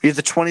 we have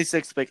the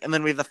 26th pick, and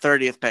then we have the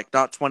 30th pick,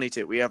 not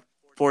 22. We have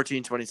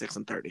 14, 26,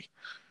 and 30.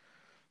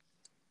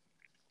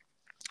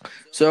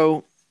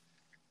 So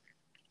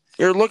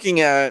you're looking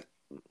at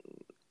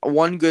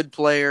 1 good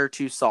player,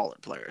 2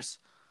 solid players.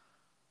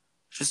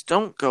 Just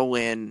don't go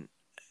in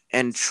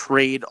and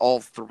trade all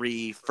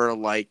 3 for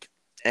like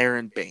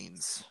Aaron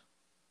Baines.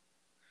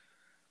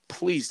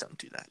 Please don't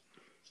do that.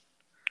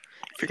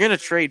 If you're gonna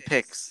trade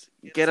picks,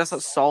 get us a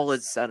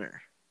solid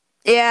center.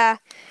 Yeah,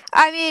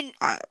 I mean,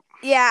 I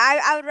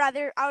would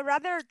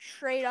rather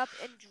trade up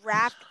and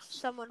draft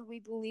someone who we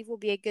believe will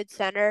be a good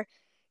center.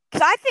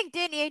 Because I think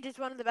Danny Ainge is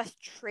one of the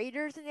best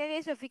traders in the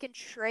NBA. So if we can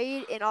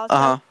trade and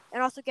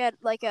also get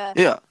like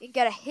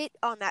get a hit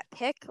on that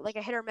pick, like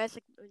a hit or miss,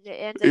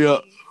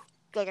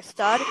 like a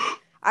stud,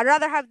 I'd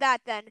rather have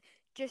that than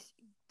just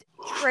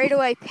trade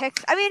away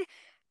picks. I mean,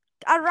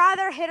 I'd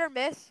rather hit or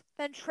miss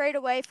than trade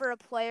away for a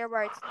player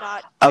where it's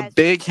not a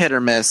big hit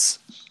or miss.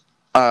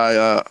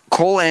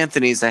 Cole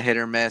Anthony's a hit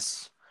or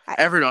miss.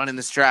 Everyone in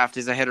this draft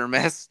is a hit or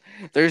miss.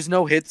 There's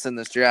no hits in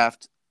this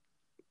draft.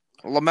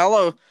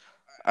 LaMelo.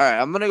 All right,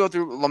 I'm gonna go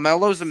through.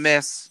 LaMelo's a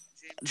miss.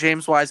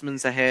 James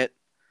Wiseman's a hit.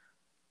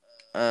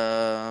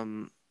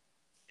 Anthony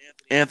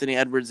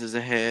Edwards is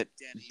a hit.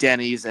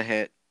 Denny's a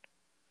hit.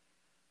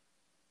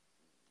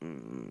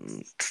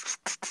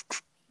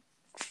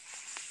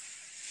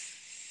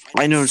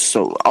 I know.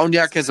 So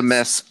Onyeka's a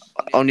miss.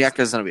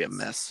 Onyeka's gonna be a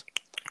miss.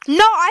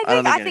 No,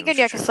 I think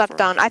Onyeka slept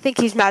on. I think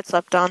he's mad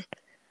slept on.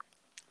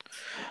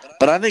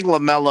 But I think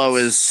LaMelo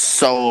is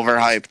so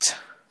overhyped.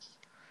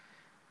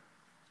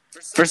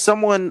 For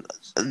someone,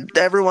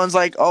 everyone's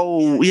like,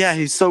 oh, yeah,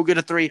 he's so good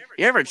at 3.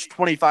 He averaged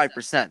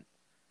 25%.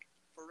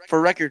 For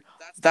record,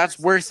 that's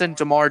worse than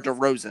DeMar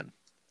DeRozan.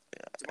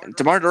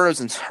 DeMar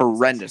DeRozan's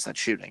horrendous at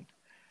shooting.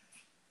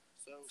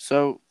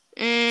 So,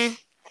 I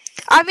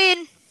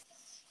mean,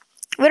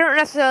 we don't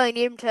necessarily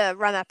need him to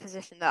run that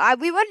position, though.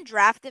 We wouldn't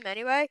draft him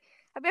anyway.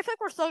 I mean, I feel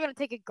like we're still going to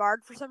take a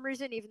guard for some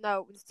reason, even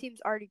though this team's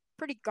already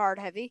pretty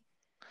guard-heavy.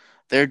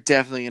 They're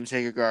definitely going to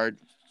take a guard.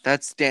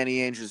 That's Danny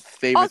Ainge's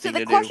favorite thing to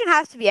do. Also, the question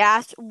has to be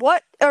asked,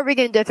 what are we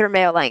going to do with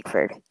Romeo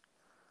Langford?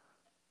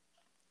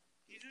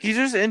 He's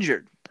just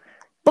injured.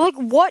 But, like,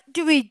 what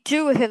do we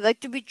do with him? Like,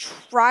 do we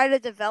try to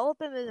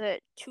develop him? Is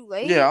it too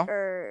late? Yeah.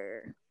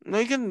 Or...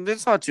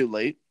 It's not too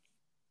late.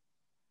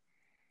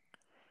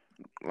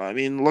 I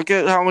mean, look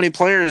at how many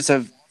players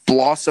have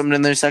blossomed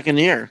in their second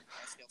year.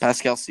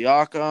 Pascal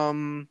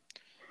Siakam.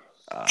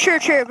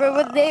 True, but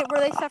were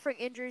they suffering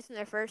injuries in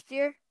their first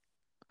year?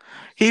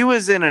 He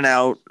was in and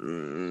out.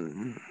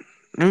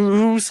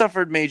 Who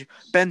suffered major?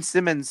 Ben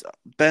Simmons.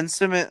 Ben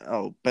Simmons.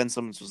 Oh, Ben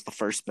Simmons was the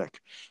first pick.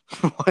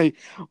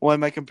 why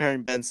am I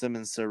comparing Ben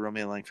Simmons to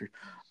Romeo Langford?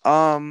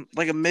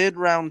 Like a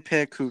mid-round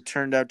pick who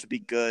turned out to be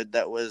good.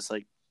 That was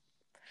like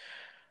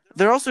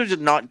they're also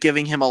just not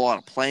giving him a lot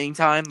of playing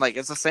time. Like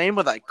it's the same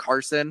with like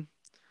Carson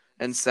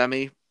and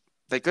Semi.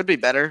 They could be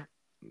better.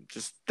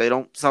 Just they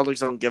don't. Celtics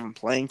don't give him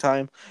playing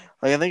time.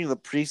 Like I think in the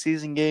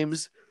preseason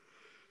games,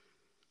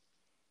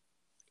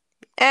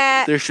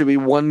 there should be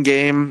one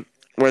game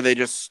where they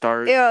just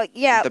start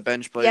Yeah, the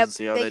bench players and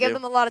see how they they give do.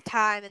 them a lot of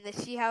time and they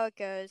see how it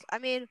goes. I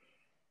mean,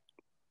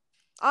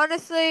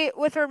 honestly,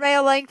 with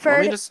Romeo Langford,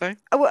 Want me to say?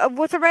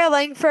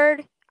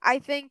 I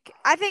think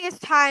it's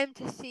time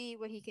to see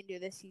what he can do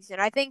this season.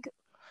 I think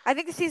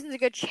the season's a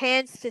good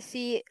chance to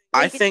see what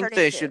I he can think turn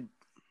they into. should.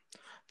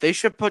 They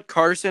should put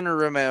Carson or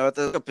Romeo at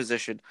the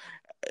position.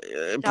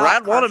 Not Brad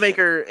Carson.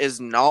 Wanamaker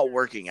is not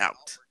working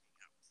out.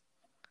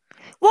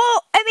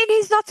 Well, I mean,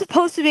 he's not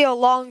supposed to be a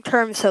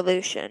long-term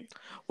solution.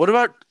 What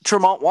about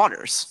Tremont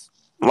Waters?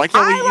 Why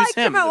can't we use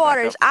him? Tremont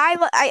Waters.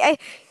 I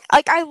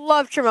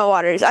love Tremont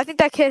Waters. I think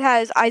that kid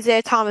has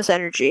Isaiah Thomas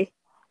energy.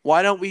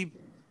 Why don't we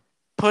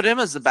put him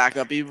as the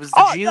backup? He was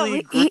the G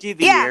League Rookie of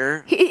the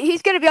Year.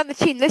 He's going to be on the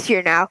team this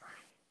year now.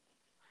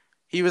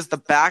 He was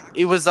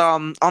He was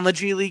on the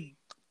G League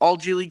All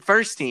G League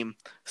first team.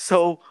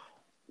 So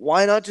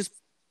why not just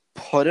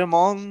put him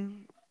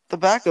on the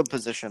backup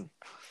position?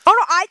 Oh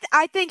no,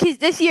 I think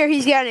this year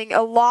he's getting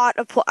a lot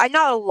of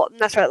not a lot,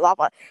 that's right, a lot,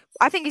 but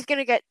I think he's going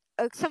to get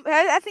some.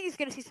 I think he's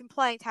going to see some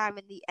playing time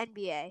in the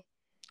NBA.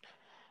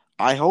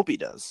 I hope he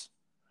does.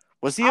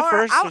 Was he a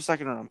first or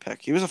second round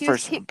pick? He was a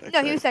first round pick. No,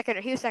 right? he was second.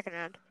 He was second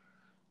round.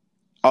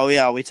 Oh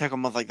yeah, we took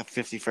him with like the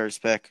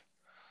 51st pick.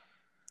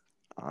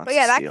 But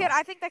yeah, that kid.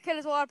 I think that kid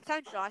has a lot of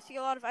potential. I see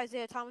a lot of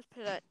Isaiah Thomas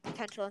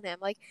potential in him.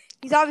 Like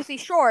he's obviously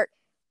short,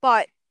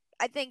 but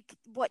I think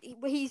what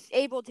he's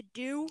able to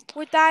do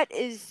with that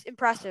is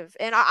impressive,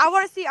 and I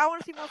want to see more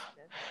from him.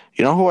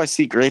 You know who I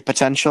see great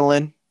potential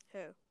in? Who?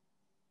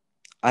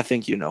 I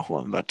think you know who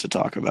I'm about to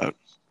talk about.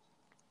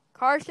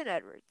 Carson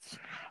Edwards.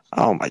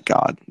 Oh my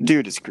God,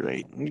 dude is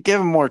great.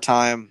 Give him more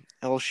time,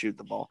 he'll shoot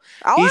the ball.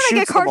 I want to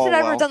get Carson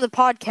Edwards on the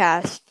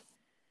podcast.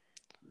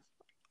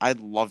 I'd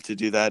love to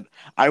do that.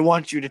 I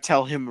want you to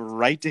tell him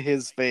right to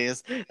his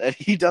face that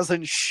he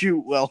doesn't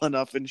shoot well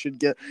enough and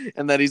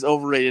that he's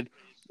overrated.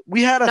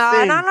 We had a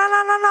thing. No.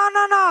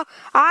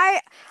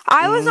 I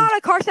was not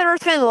a Carson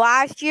Edwards fan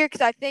last year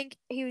because I think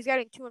he was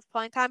getting too much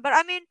playing time. But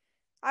I mean,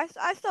 I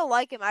still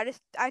like him. I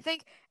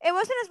think it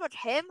wasn't as much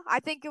him. I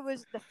think it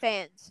was the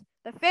fans.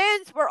 The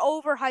fans were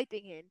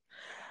overhyping him.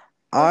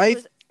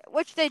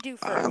 Which they do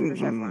for every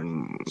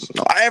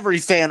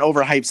fan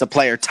overhypes a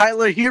player.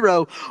 Tyler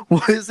Hero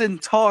was in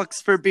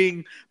talks for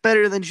being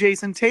better than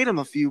Jason Tatum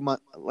a few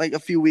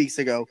weeks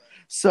ago.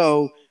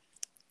 So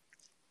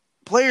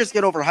players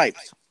get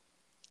overhyped.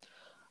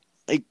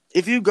 Like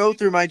if you go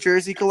through my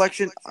jersey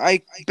collection,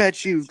 I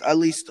bet you at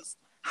least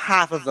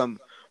half of them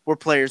were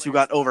players who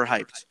got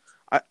overhyped.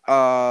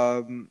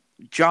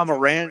 John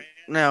Morant.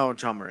 No,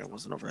 John Morant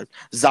wasn't overhyped.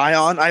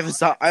 Zion. I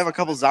have a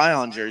couple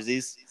Zion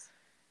jerseys.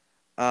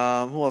 Who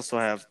else do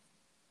I have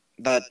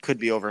that could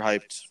be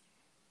overhyped?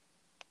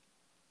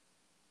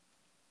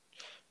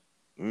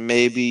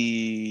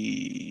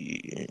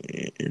 Maybe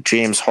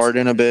James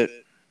Harden a bit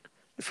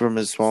from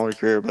his smaller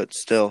career, but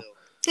still.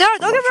 No,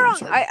 don't get me wrong.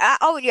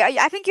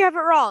 I think you have it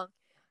wrong.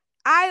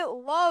 I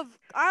love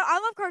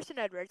Carson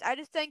Edwards. I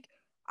just think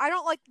I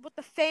don't like what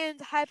the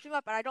fans hyped him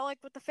up, and I don't like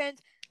what the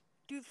fans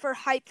do for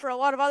hype for a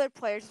lot of other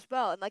players as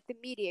well, and like the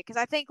media. Because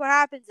I think what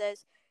happens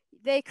is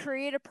they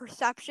create a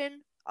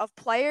perception of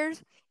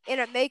players, and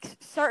it makes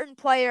certain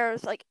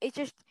players like it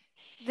just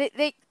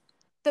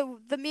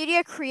the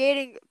media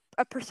creating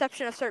a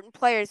perception of certain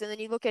players, and then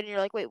you look at it and you're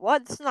like, wait,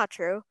 what? This is not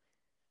true.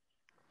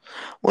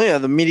 Well, yeah,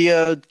 the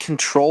media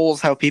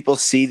controls how people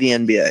see the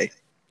NBA.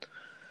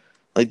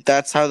 Like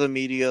that's how the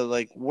media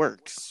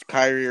works.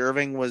 Kyrie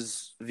Irving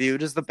was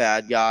viewed as the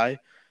bad guy,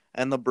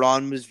 and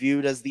LeBron was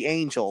viewed as the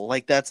angel.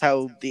 Like that's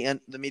how the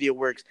media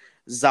works.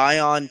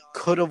 Zion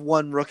could have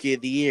won Rookie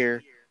of the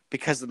Year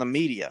because of the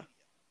media.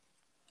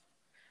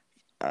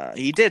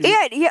 He didn't.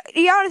 Yeah,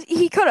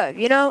 he could have.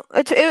 You know,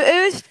 it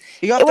was.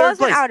 He got third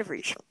place. Out of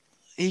reach.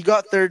 He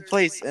got third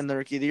place in the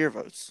Rookie of the Year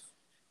votes.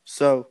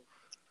 So,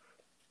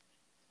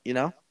 you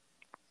know.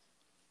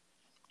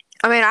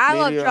 I mean, I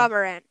love Ja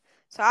Morant,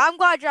 so I'm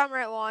glad Ja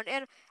Morant won,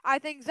 and I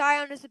think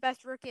Zion is the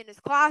best rookie in his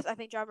class. I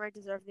think Ja Morant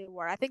deserves the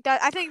award. I think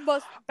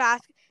most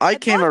I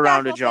came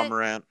around to Ja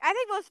Morant. I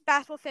think most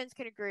basketball fans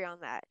can agree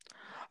on that.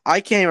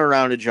 I came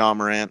around to Ja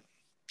Morant.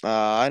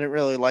 I didn't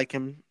really like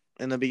him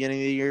in the beginning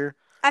of the year.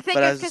 I think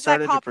but it's as it because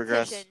started that to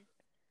progress competition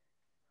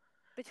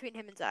between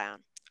him and Zion.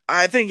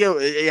 I think it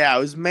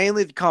was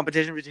mainly the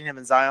competition between him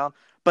and Zion.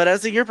 But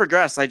as the year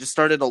progressed, I just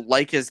started to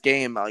like his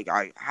game. Like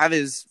I have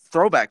his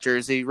throwback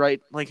jersey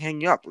right, like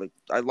hanging up. Like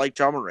I like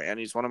John Moran.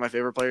 He's one of my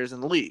favorite players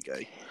in the league.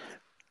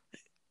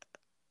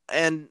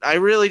 And I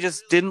really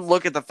just didn't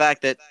look at the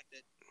fact that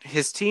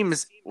his team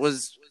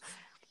was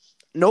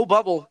no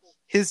bubble.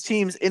 His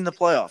team's in the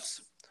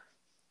playoffs,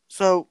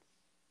 so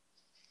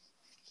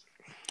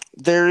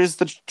there is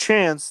the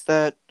chance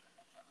that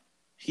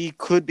he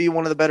could be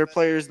one of the better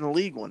players in the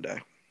league one day.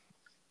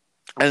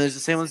 And there's the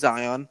same with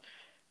Zion,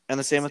 and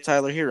the same with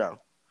Tyler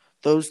Hero.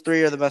 Those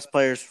three are the best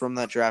players from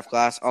that draft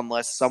class,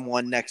 unless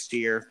someone next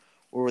year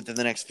or within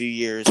the next few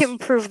years can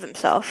prove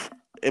themselves.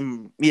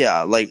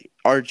 Like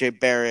R.J.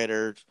 Barrett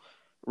or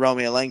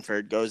Romeo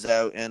Langford goes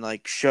out and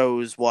like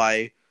shows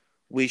why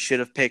we should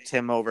have picked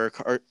him over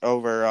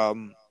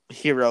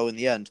Hero in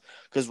the end.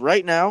 Because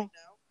right now,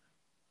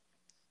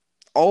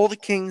 all the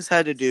Kings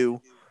had to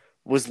do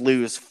was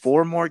lose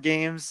 4 more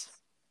games,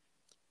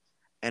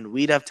 and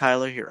we'd have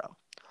Tyler Hero,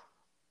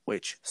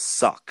 which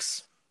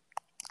sucks.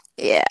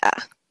 Yeah.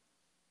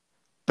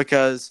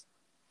 Because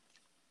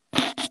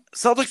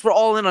Celtics were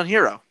all in on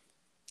Hero.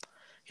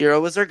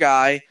 Hero was their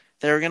guy.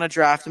 They were going to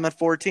draft him at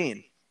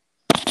 14.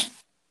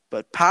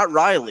 But Pat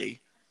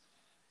Riley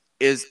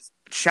is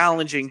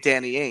challenging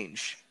Danny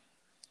Ainge.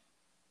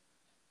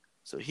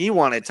 So he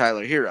wanted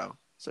Tyler Hero.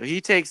 So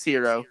he takes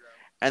Hero,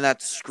 and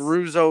that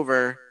screws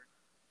over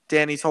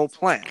Danny's whole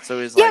plan.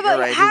 So he's Yeah, like, but all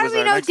right, how do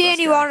we know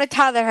Danny wanted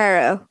Tyler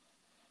Hero?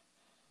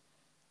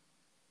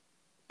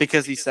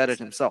 Because he said it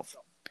himself.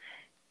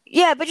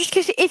 Yeah, but just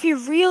because if he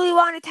really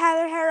wanted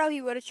Tyler Hero,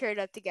 he would have traded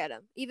up to get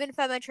him. Even if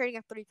I meant trading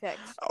up 3 picks.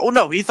 Oh,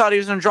 no, he thought he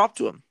was going to drop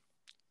to him.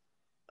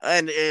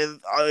 And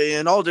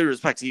in all due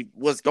respect, he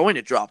was going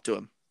to drop to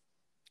him.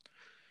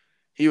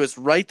 He was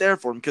right there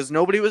for him because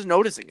nobody was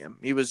noticing him.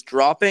 He was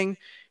dropping.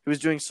 He was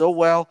doing so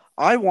well.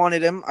 I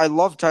wanted him. I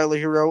loved Tyler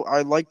Hero.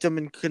 I liked him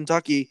in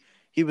Kentucky.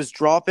 He was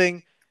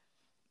dropping.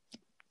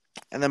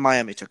 And then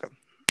Miami took him.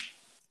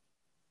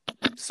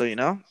 So,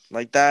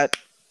 like that.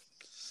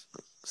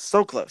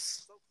 So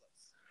close.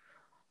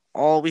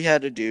 All we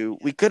had to do,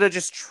 we could have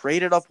just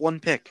traded up 1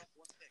 pick.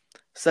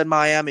 Said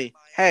Miami,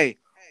 hey,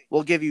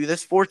 we'll give you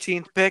this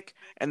 14th pick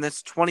and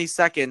this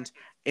 22nd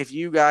if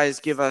you guys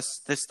give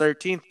us this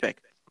 13th pick.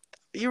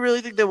 You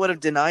really think they would have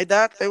denied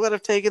that? They would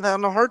have taken that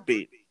in a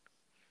heartbeat.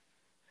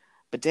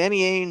 But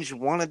Danny Ainge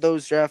wanted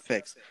those draft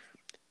picks,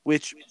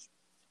 which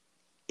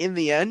in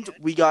the end,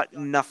 we got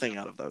nothing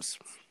out of those.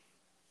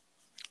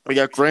 We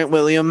got Grant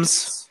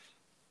Williams,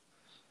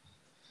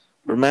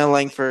 Romeo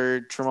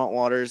Langford, Tremont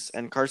Waters,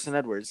 and Carson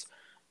Edwards.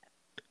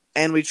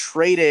 And we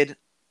drafted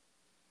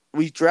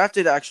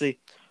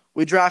Matisse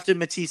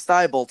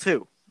Thybulle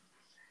too.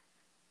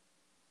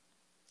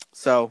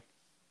 So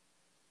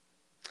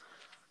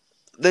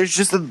there's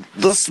just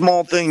the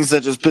small things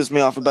that just piss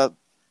me off about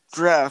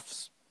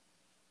drafts.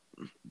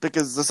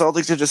 Because the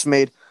Celtics have just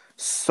made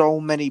so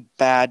many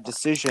bad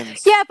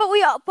decisions. Yeah, but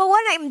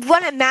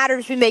when it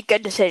matters, we make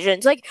good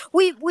decisions. Like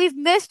we've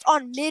missed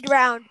on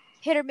mid-round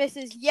hit or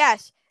misses.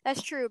 Yes,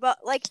 that's true. But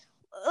like,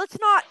 let's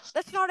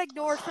not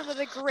ignore some of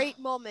the great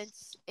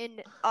moments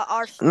in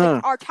our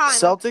time.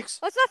 Celtics.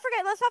 Let's not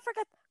forget.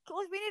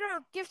 We need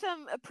to give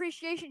some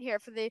appreciation here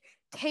for the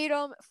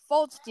Tatum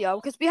Fultz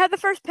deal because we had the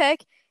first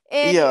pick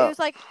and it was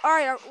like, all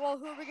right, well,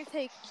 who are we gonna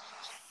take?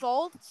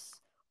 Fultz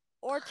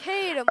or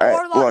Tatum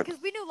or Lonzo,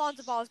 because we knew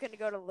Lonzo Ball was going to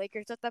go to the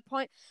Lakers at that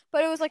point,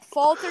 but it was like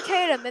Fultz or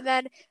Tatum, and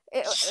then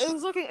it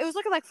was looking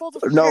like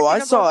Fultz was no, I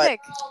saw it.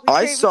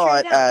 I saw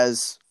it down.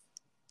 as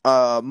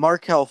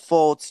Markelle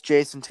Fultz,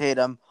 Jason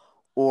Tatum,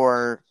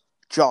 or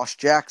Josh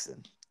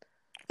Jackson.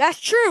 That's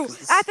true.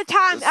 At the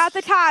time,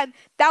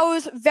 that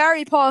was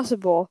very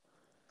possible.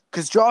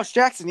 Because Josh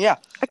Jackson, I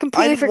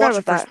completely forgot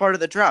about that. First part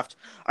of the draft.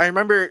 I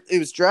remember it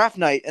was draft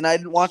night, and I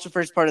didn't watch the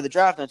first part of the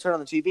draft. And I turned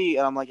on the TV,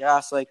 and I'm like,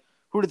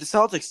 who did the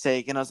Celtics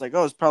take? And I was like,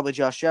 it's probably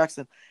Josh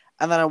Jackson.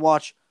 And then I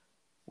watch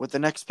with the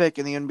next pick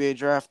in the NBA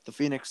draft, the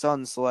Phoenix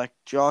Suns select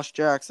Josh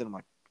Jackson. I'm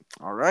like,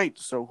 all right,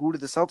 so who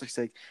did the Celtics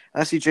take?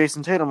 And I see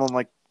Jason Tatum. I'm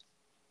like,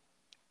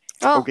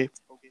 okay.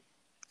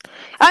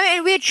 I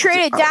mean, we had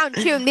traded down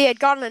too, and they had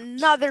gotten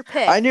another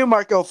pick. I knew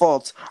Markelle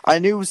Fultz. I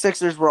knew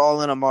Sixers were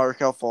all in on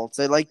Markelle Fultz.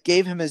 They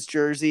gave him his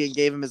jersey and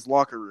gave him his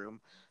locker room.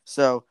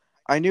 So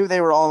I knew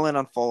they were all in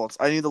on Fultz.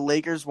 I knew the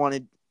Lakers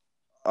wanted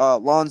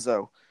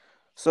Lonzo.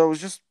 So it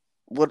was just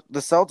what the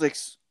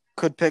Celtics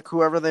could pick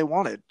whoever they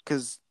wanted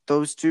because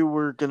those two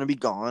were going to be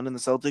gone, and the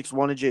Celtics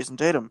wanted Jason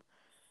Tatum.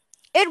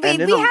 And we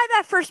had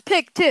that first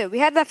pick too.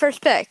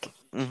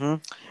 Mm-hmm.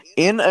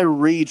 In a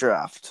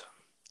redraft,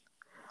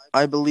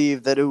 I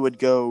believe that it would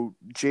go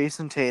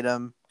Jason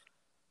Tatum,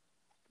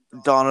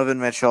 Donovan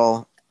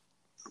Mitchell,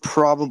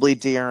 probably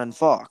De'Aaron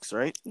Fox,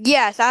 right?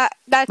 Yes,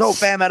 that's... No,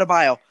 Bam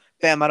Adebayo.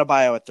 Bam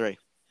Adebayo at 3.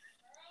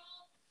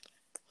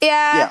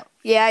 Yeah.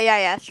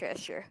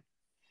 Sure.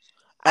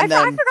 I And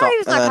then forgot he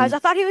was in that and class. I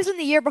thought he was in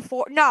the year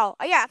before. No,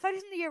 yeah, I thought he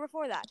was in the year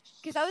before that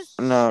because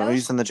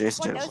he's in the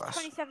Jason Tatum that was class.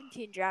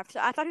 2017 draft. So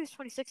I thought he was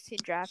 2016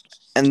 draft.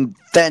 And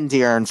then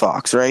De'Aaron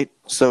Fox, right?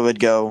 So it'd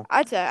go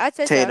I'd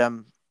say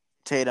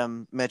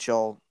Tatum,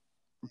 Mitchell,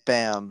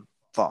 Bam,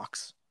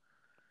 Fox.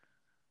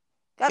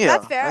 so. Yeah,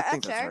 That's fair. I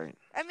think That's that's fair. right.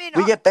 I mean,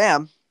 We get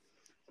Bam.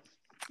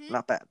 Hmm?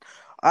 Not bad.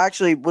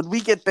 Actually, would we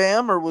get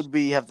Bam or would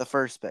we have the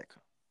first pick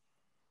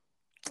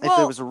if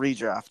it was a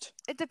redraft?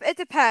 it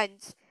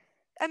depends.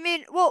 I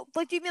mean, well,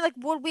 like, do you mean like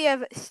would we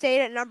have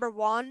stayed at number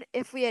 1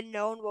 if we had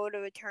known what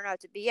it would turn out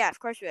to be? Yeah, of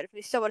course we would. If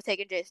we still would have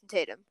taken Jason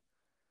Tatum,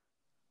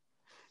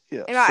 Yeah.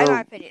 in So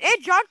my opinion,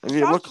 and John if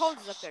you look,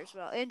 Collins is up there as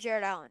well, and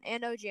Jared Allen,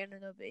 and OG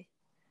Anunoby.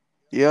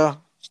 yeah.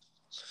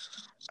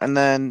 And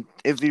then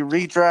if we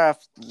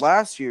redraft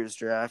last year's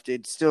draft,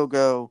 it'd still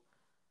go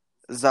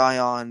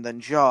Zion, then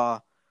Ja,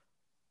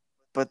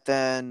 but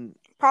then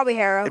Probably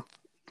Harrow.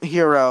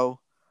 Hero.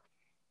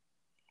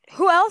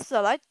 Who else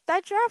though?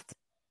 That draft?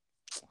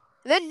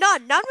 Then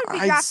none would be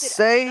I'd drafted.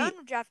 say, None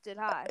would drafted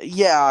high.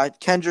 yeah,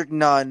 Kendrick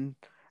Nunn.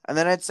 And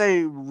then I'd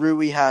say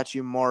Rui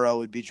Hachimura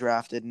would be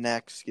drafted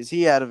next because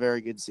he had a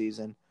very good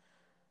season.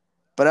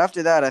 But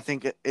after that, I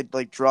think it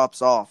like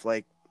drops off.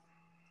 Like,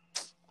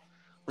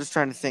 I'm just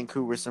trying to think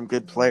who were some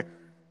good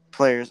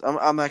players.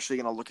 I'm actually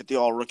gonna look at the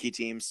all rookie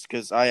teams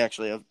because I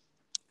actually have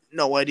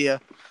no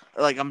idea.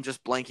 Like, I'm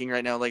just blanking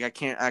right now. Like, I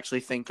can't actually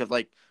think of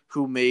like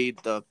who made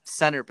the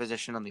center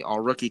position on the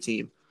all rookie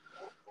team.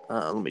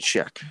 Let me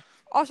check.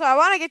 Also, I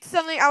want to get to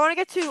something. I want to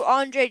get to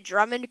Andre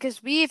Drummond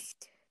because we've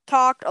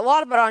talked a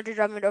lot about Andre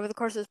Drummond over the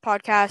course of this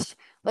podcast,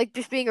 like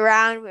just being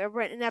around. We've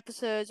written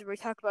episodes where we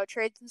talk about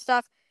trades and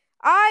stuff.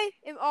 I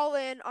am all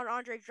in on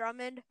Andre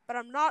Drummond, but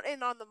I'm not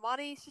in on the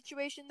money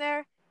situation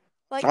there.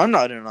 Like, I'm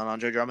not in on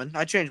Andre Drummond.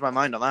 I changed my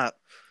mind on that.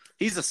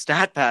 He's a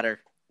stat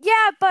patter.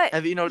 yeah, but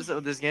Have you noticed it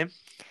with this game?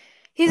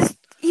 he's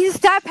a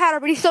stat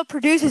pattern, but he still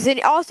produces,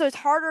 and also it's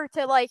harder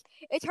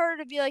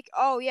to be like,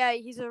 oh yeah,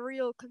 he's a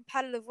real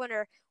competitive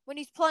winner when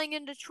he's playing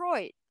in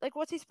Detroit. Like,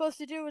 what's he supposed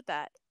to do with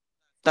that?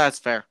 That's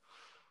fair.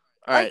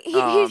 All Like,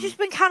 right. he's just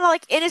been kind of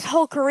like in his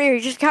whole career,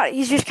 he's just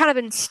kind of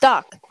been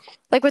stuck,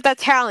 like with that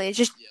talent. He's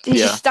just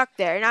stuck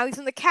there. Now he's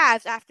in the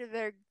Cavs after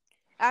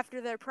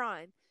their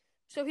prime,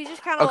 so he's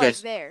just kind of like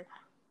there.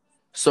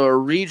 So a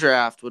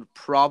redraft would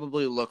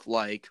probably look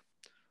like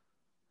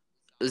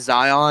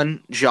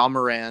Zion, Ja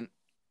Morant,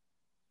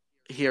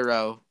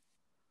 Hero,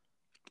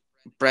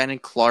 Brandon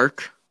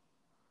Clark,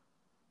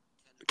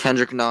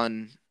 Kendrick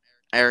Nunn,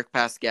 Eric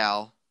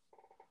Pascal,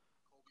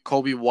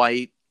 Kobe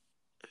White,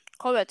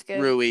 That's good.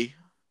 Rui,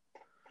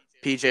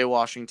 PJ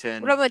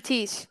Washington. What about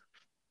Matisse?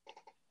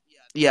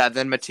 Yeah,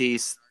 then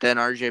Matisse, then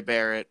RJ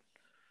Barrett,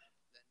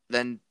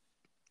 then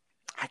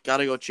I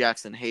gotta go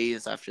Jackson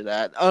Hayes after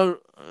that.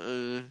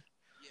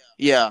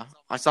 Yeah,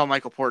 I saw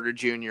Michael Porter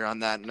Jr. on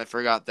that, and I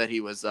forgot that he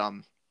was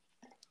a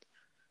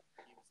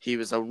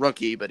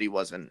rookie, but he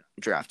wasn't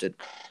drafted.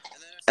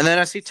 And then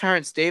I see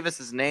Terrence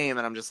Davis's name,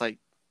 and I'm just like,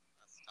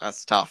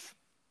 that's tough.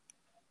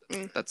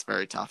 That's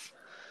very tough.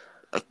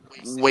 A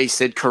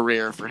wasted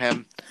career for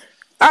him.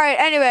 All right.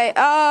 Anyway,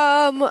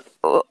 I'd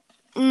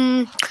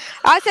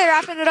say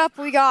wrapping it up.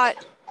 We got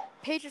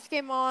Patriots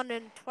game on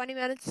in 20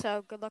 minutes,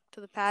 so good luck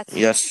to the Pats.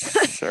 Yes,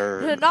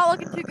 sir. Not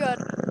looking too good,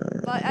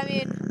 but I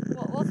mean,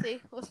 we'll see.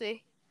 We'll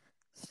see.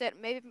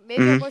 Maybe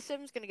our boy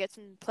Sim's gonna get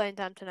some playing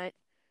time tonight.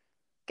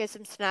 Get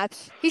some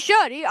snaps. He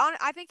should.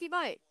 I think he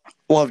might.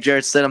 We'll have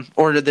Jarrett Stidham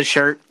ordered the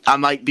shirt. I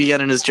might be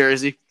getting his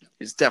jersey.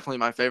 He's definitely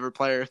my favorite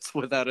player. It's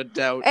without a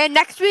doubt. And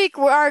next week,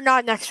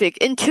 not next week.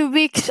 In 2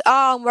 weeks,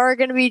 we're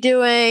gonna be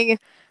doing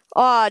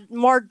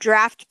more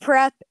draft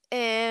prep,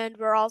 and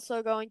we're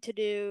also going to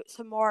do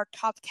some more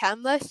top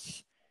 10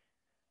 lists.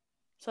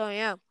 So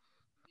yeah,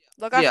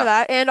 look out for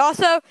that. And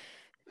also,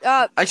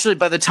 actually,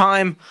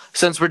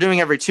 since we're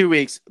doing every 2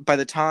 weeks, by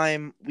the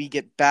time we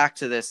get back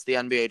to this, the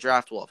NBA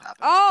draft will have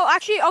happened. Oh,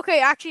 actually,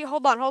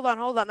 hold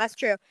on. That's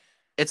true.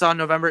 It's on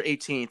November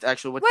 18th.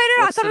 Actually, no,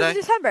 I thought it was in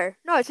December.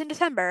 No, it's in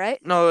December, right?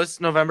 No,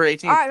 it's November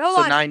 18th. All right, hold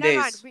on. 9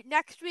 days.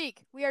 Next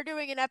week, we are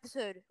doing an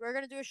episode. We're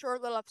gonna do a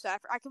short little episode.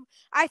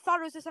 I thought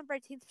it was December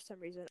 18th for some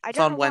reason. It's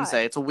on Wednesday.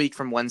 Why. It's a week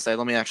from Wednesday.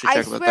 Let me actually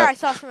check about that. I swear I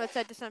saw something that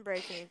said December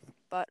 18th.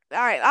 But all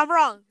right, I'm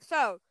wrong.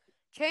 So,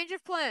 change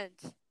of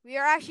plans. We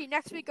are actually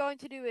next week going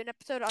to do an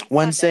episode on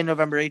Wednesday, Sunday.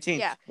 November 18th.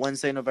 Yeah.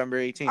 Wednesday, November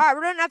 18th. All right,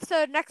 we're doing an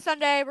episode next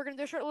Sunday. We're going to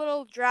do a short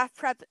little draft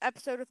prep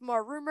episode with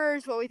more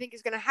rumors, what we think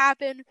is going to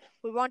happen,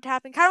 what we want to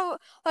happen. Kind of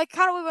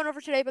what we went over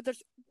today, but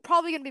there's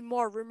probably going to be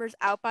more rumors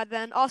out by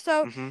then.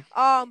 Also,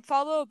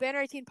 follow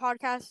Banner 18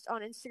 Podcast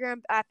on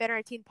Instagram at Banner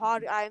 18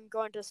 Pod. I'm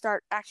going to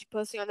start actually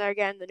posting on there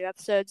again, the new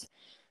episodes.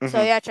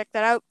 So, yeah, check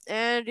that out.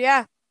 And,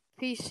 yeah,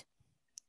 peace.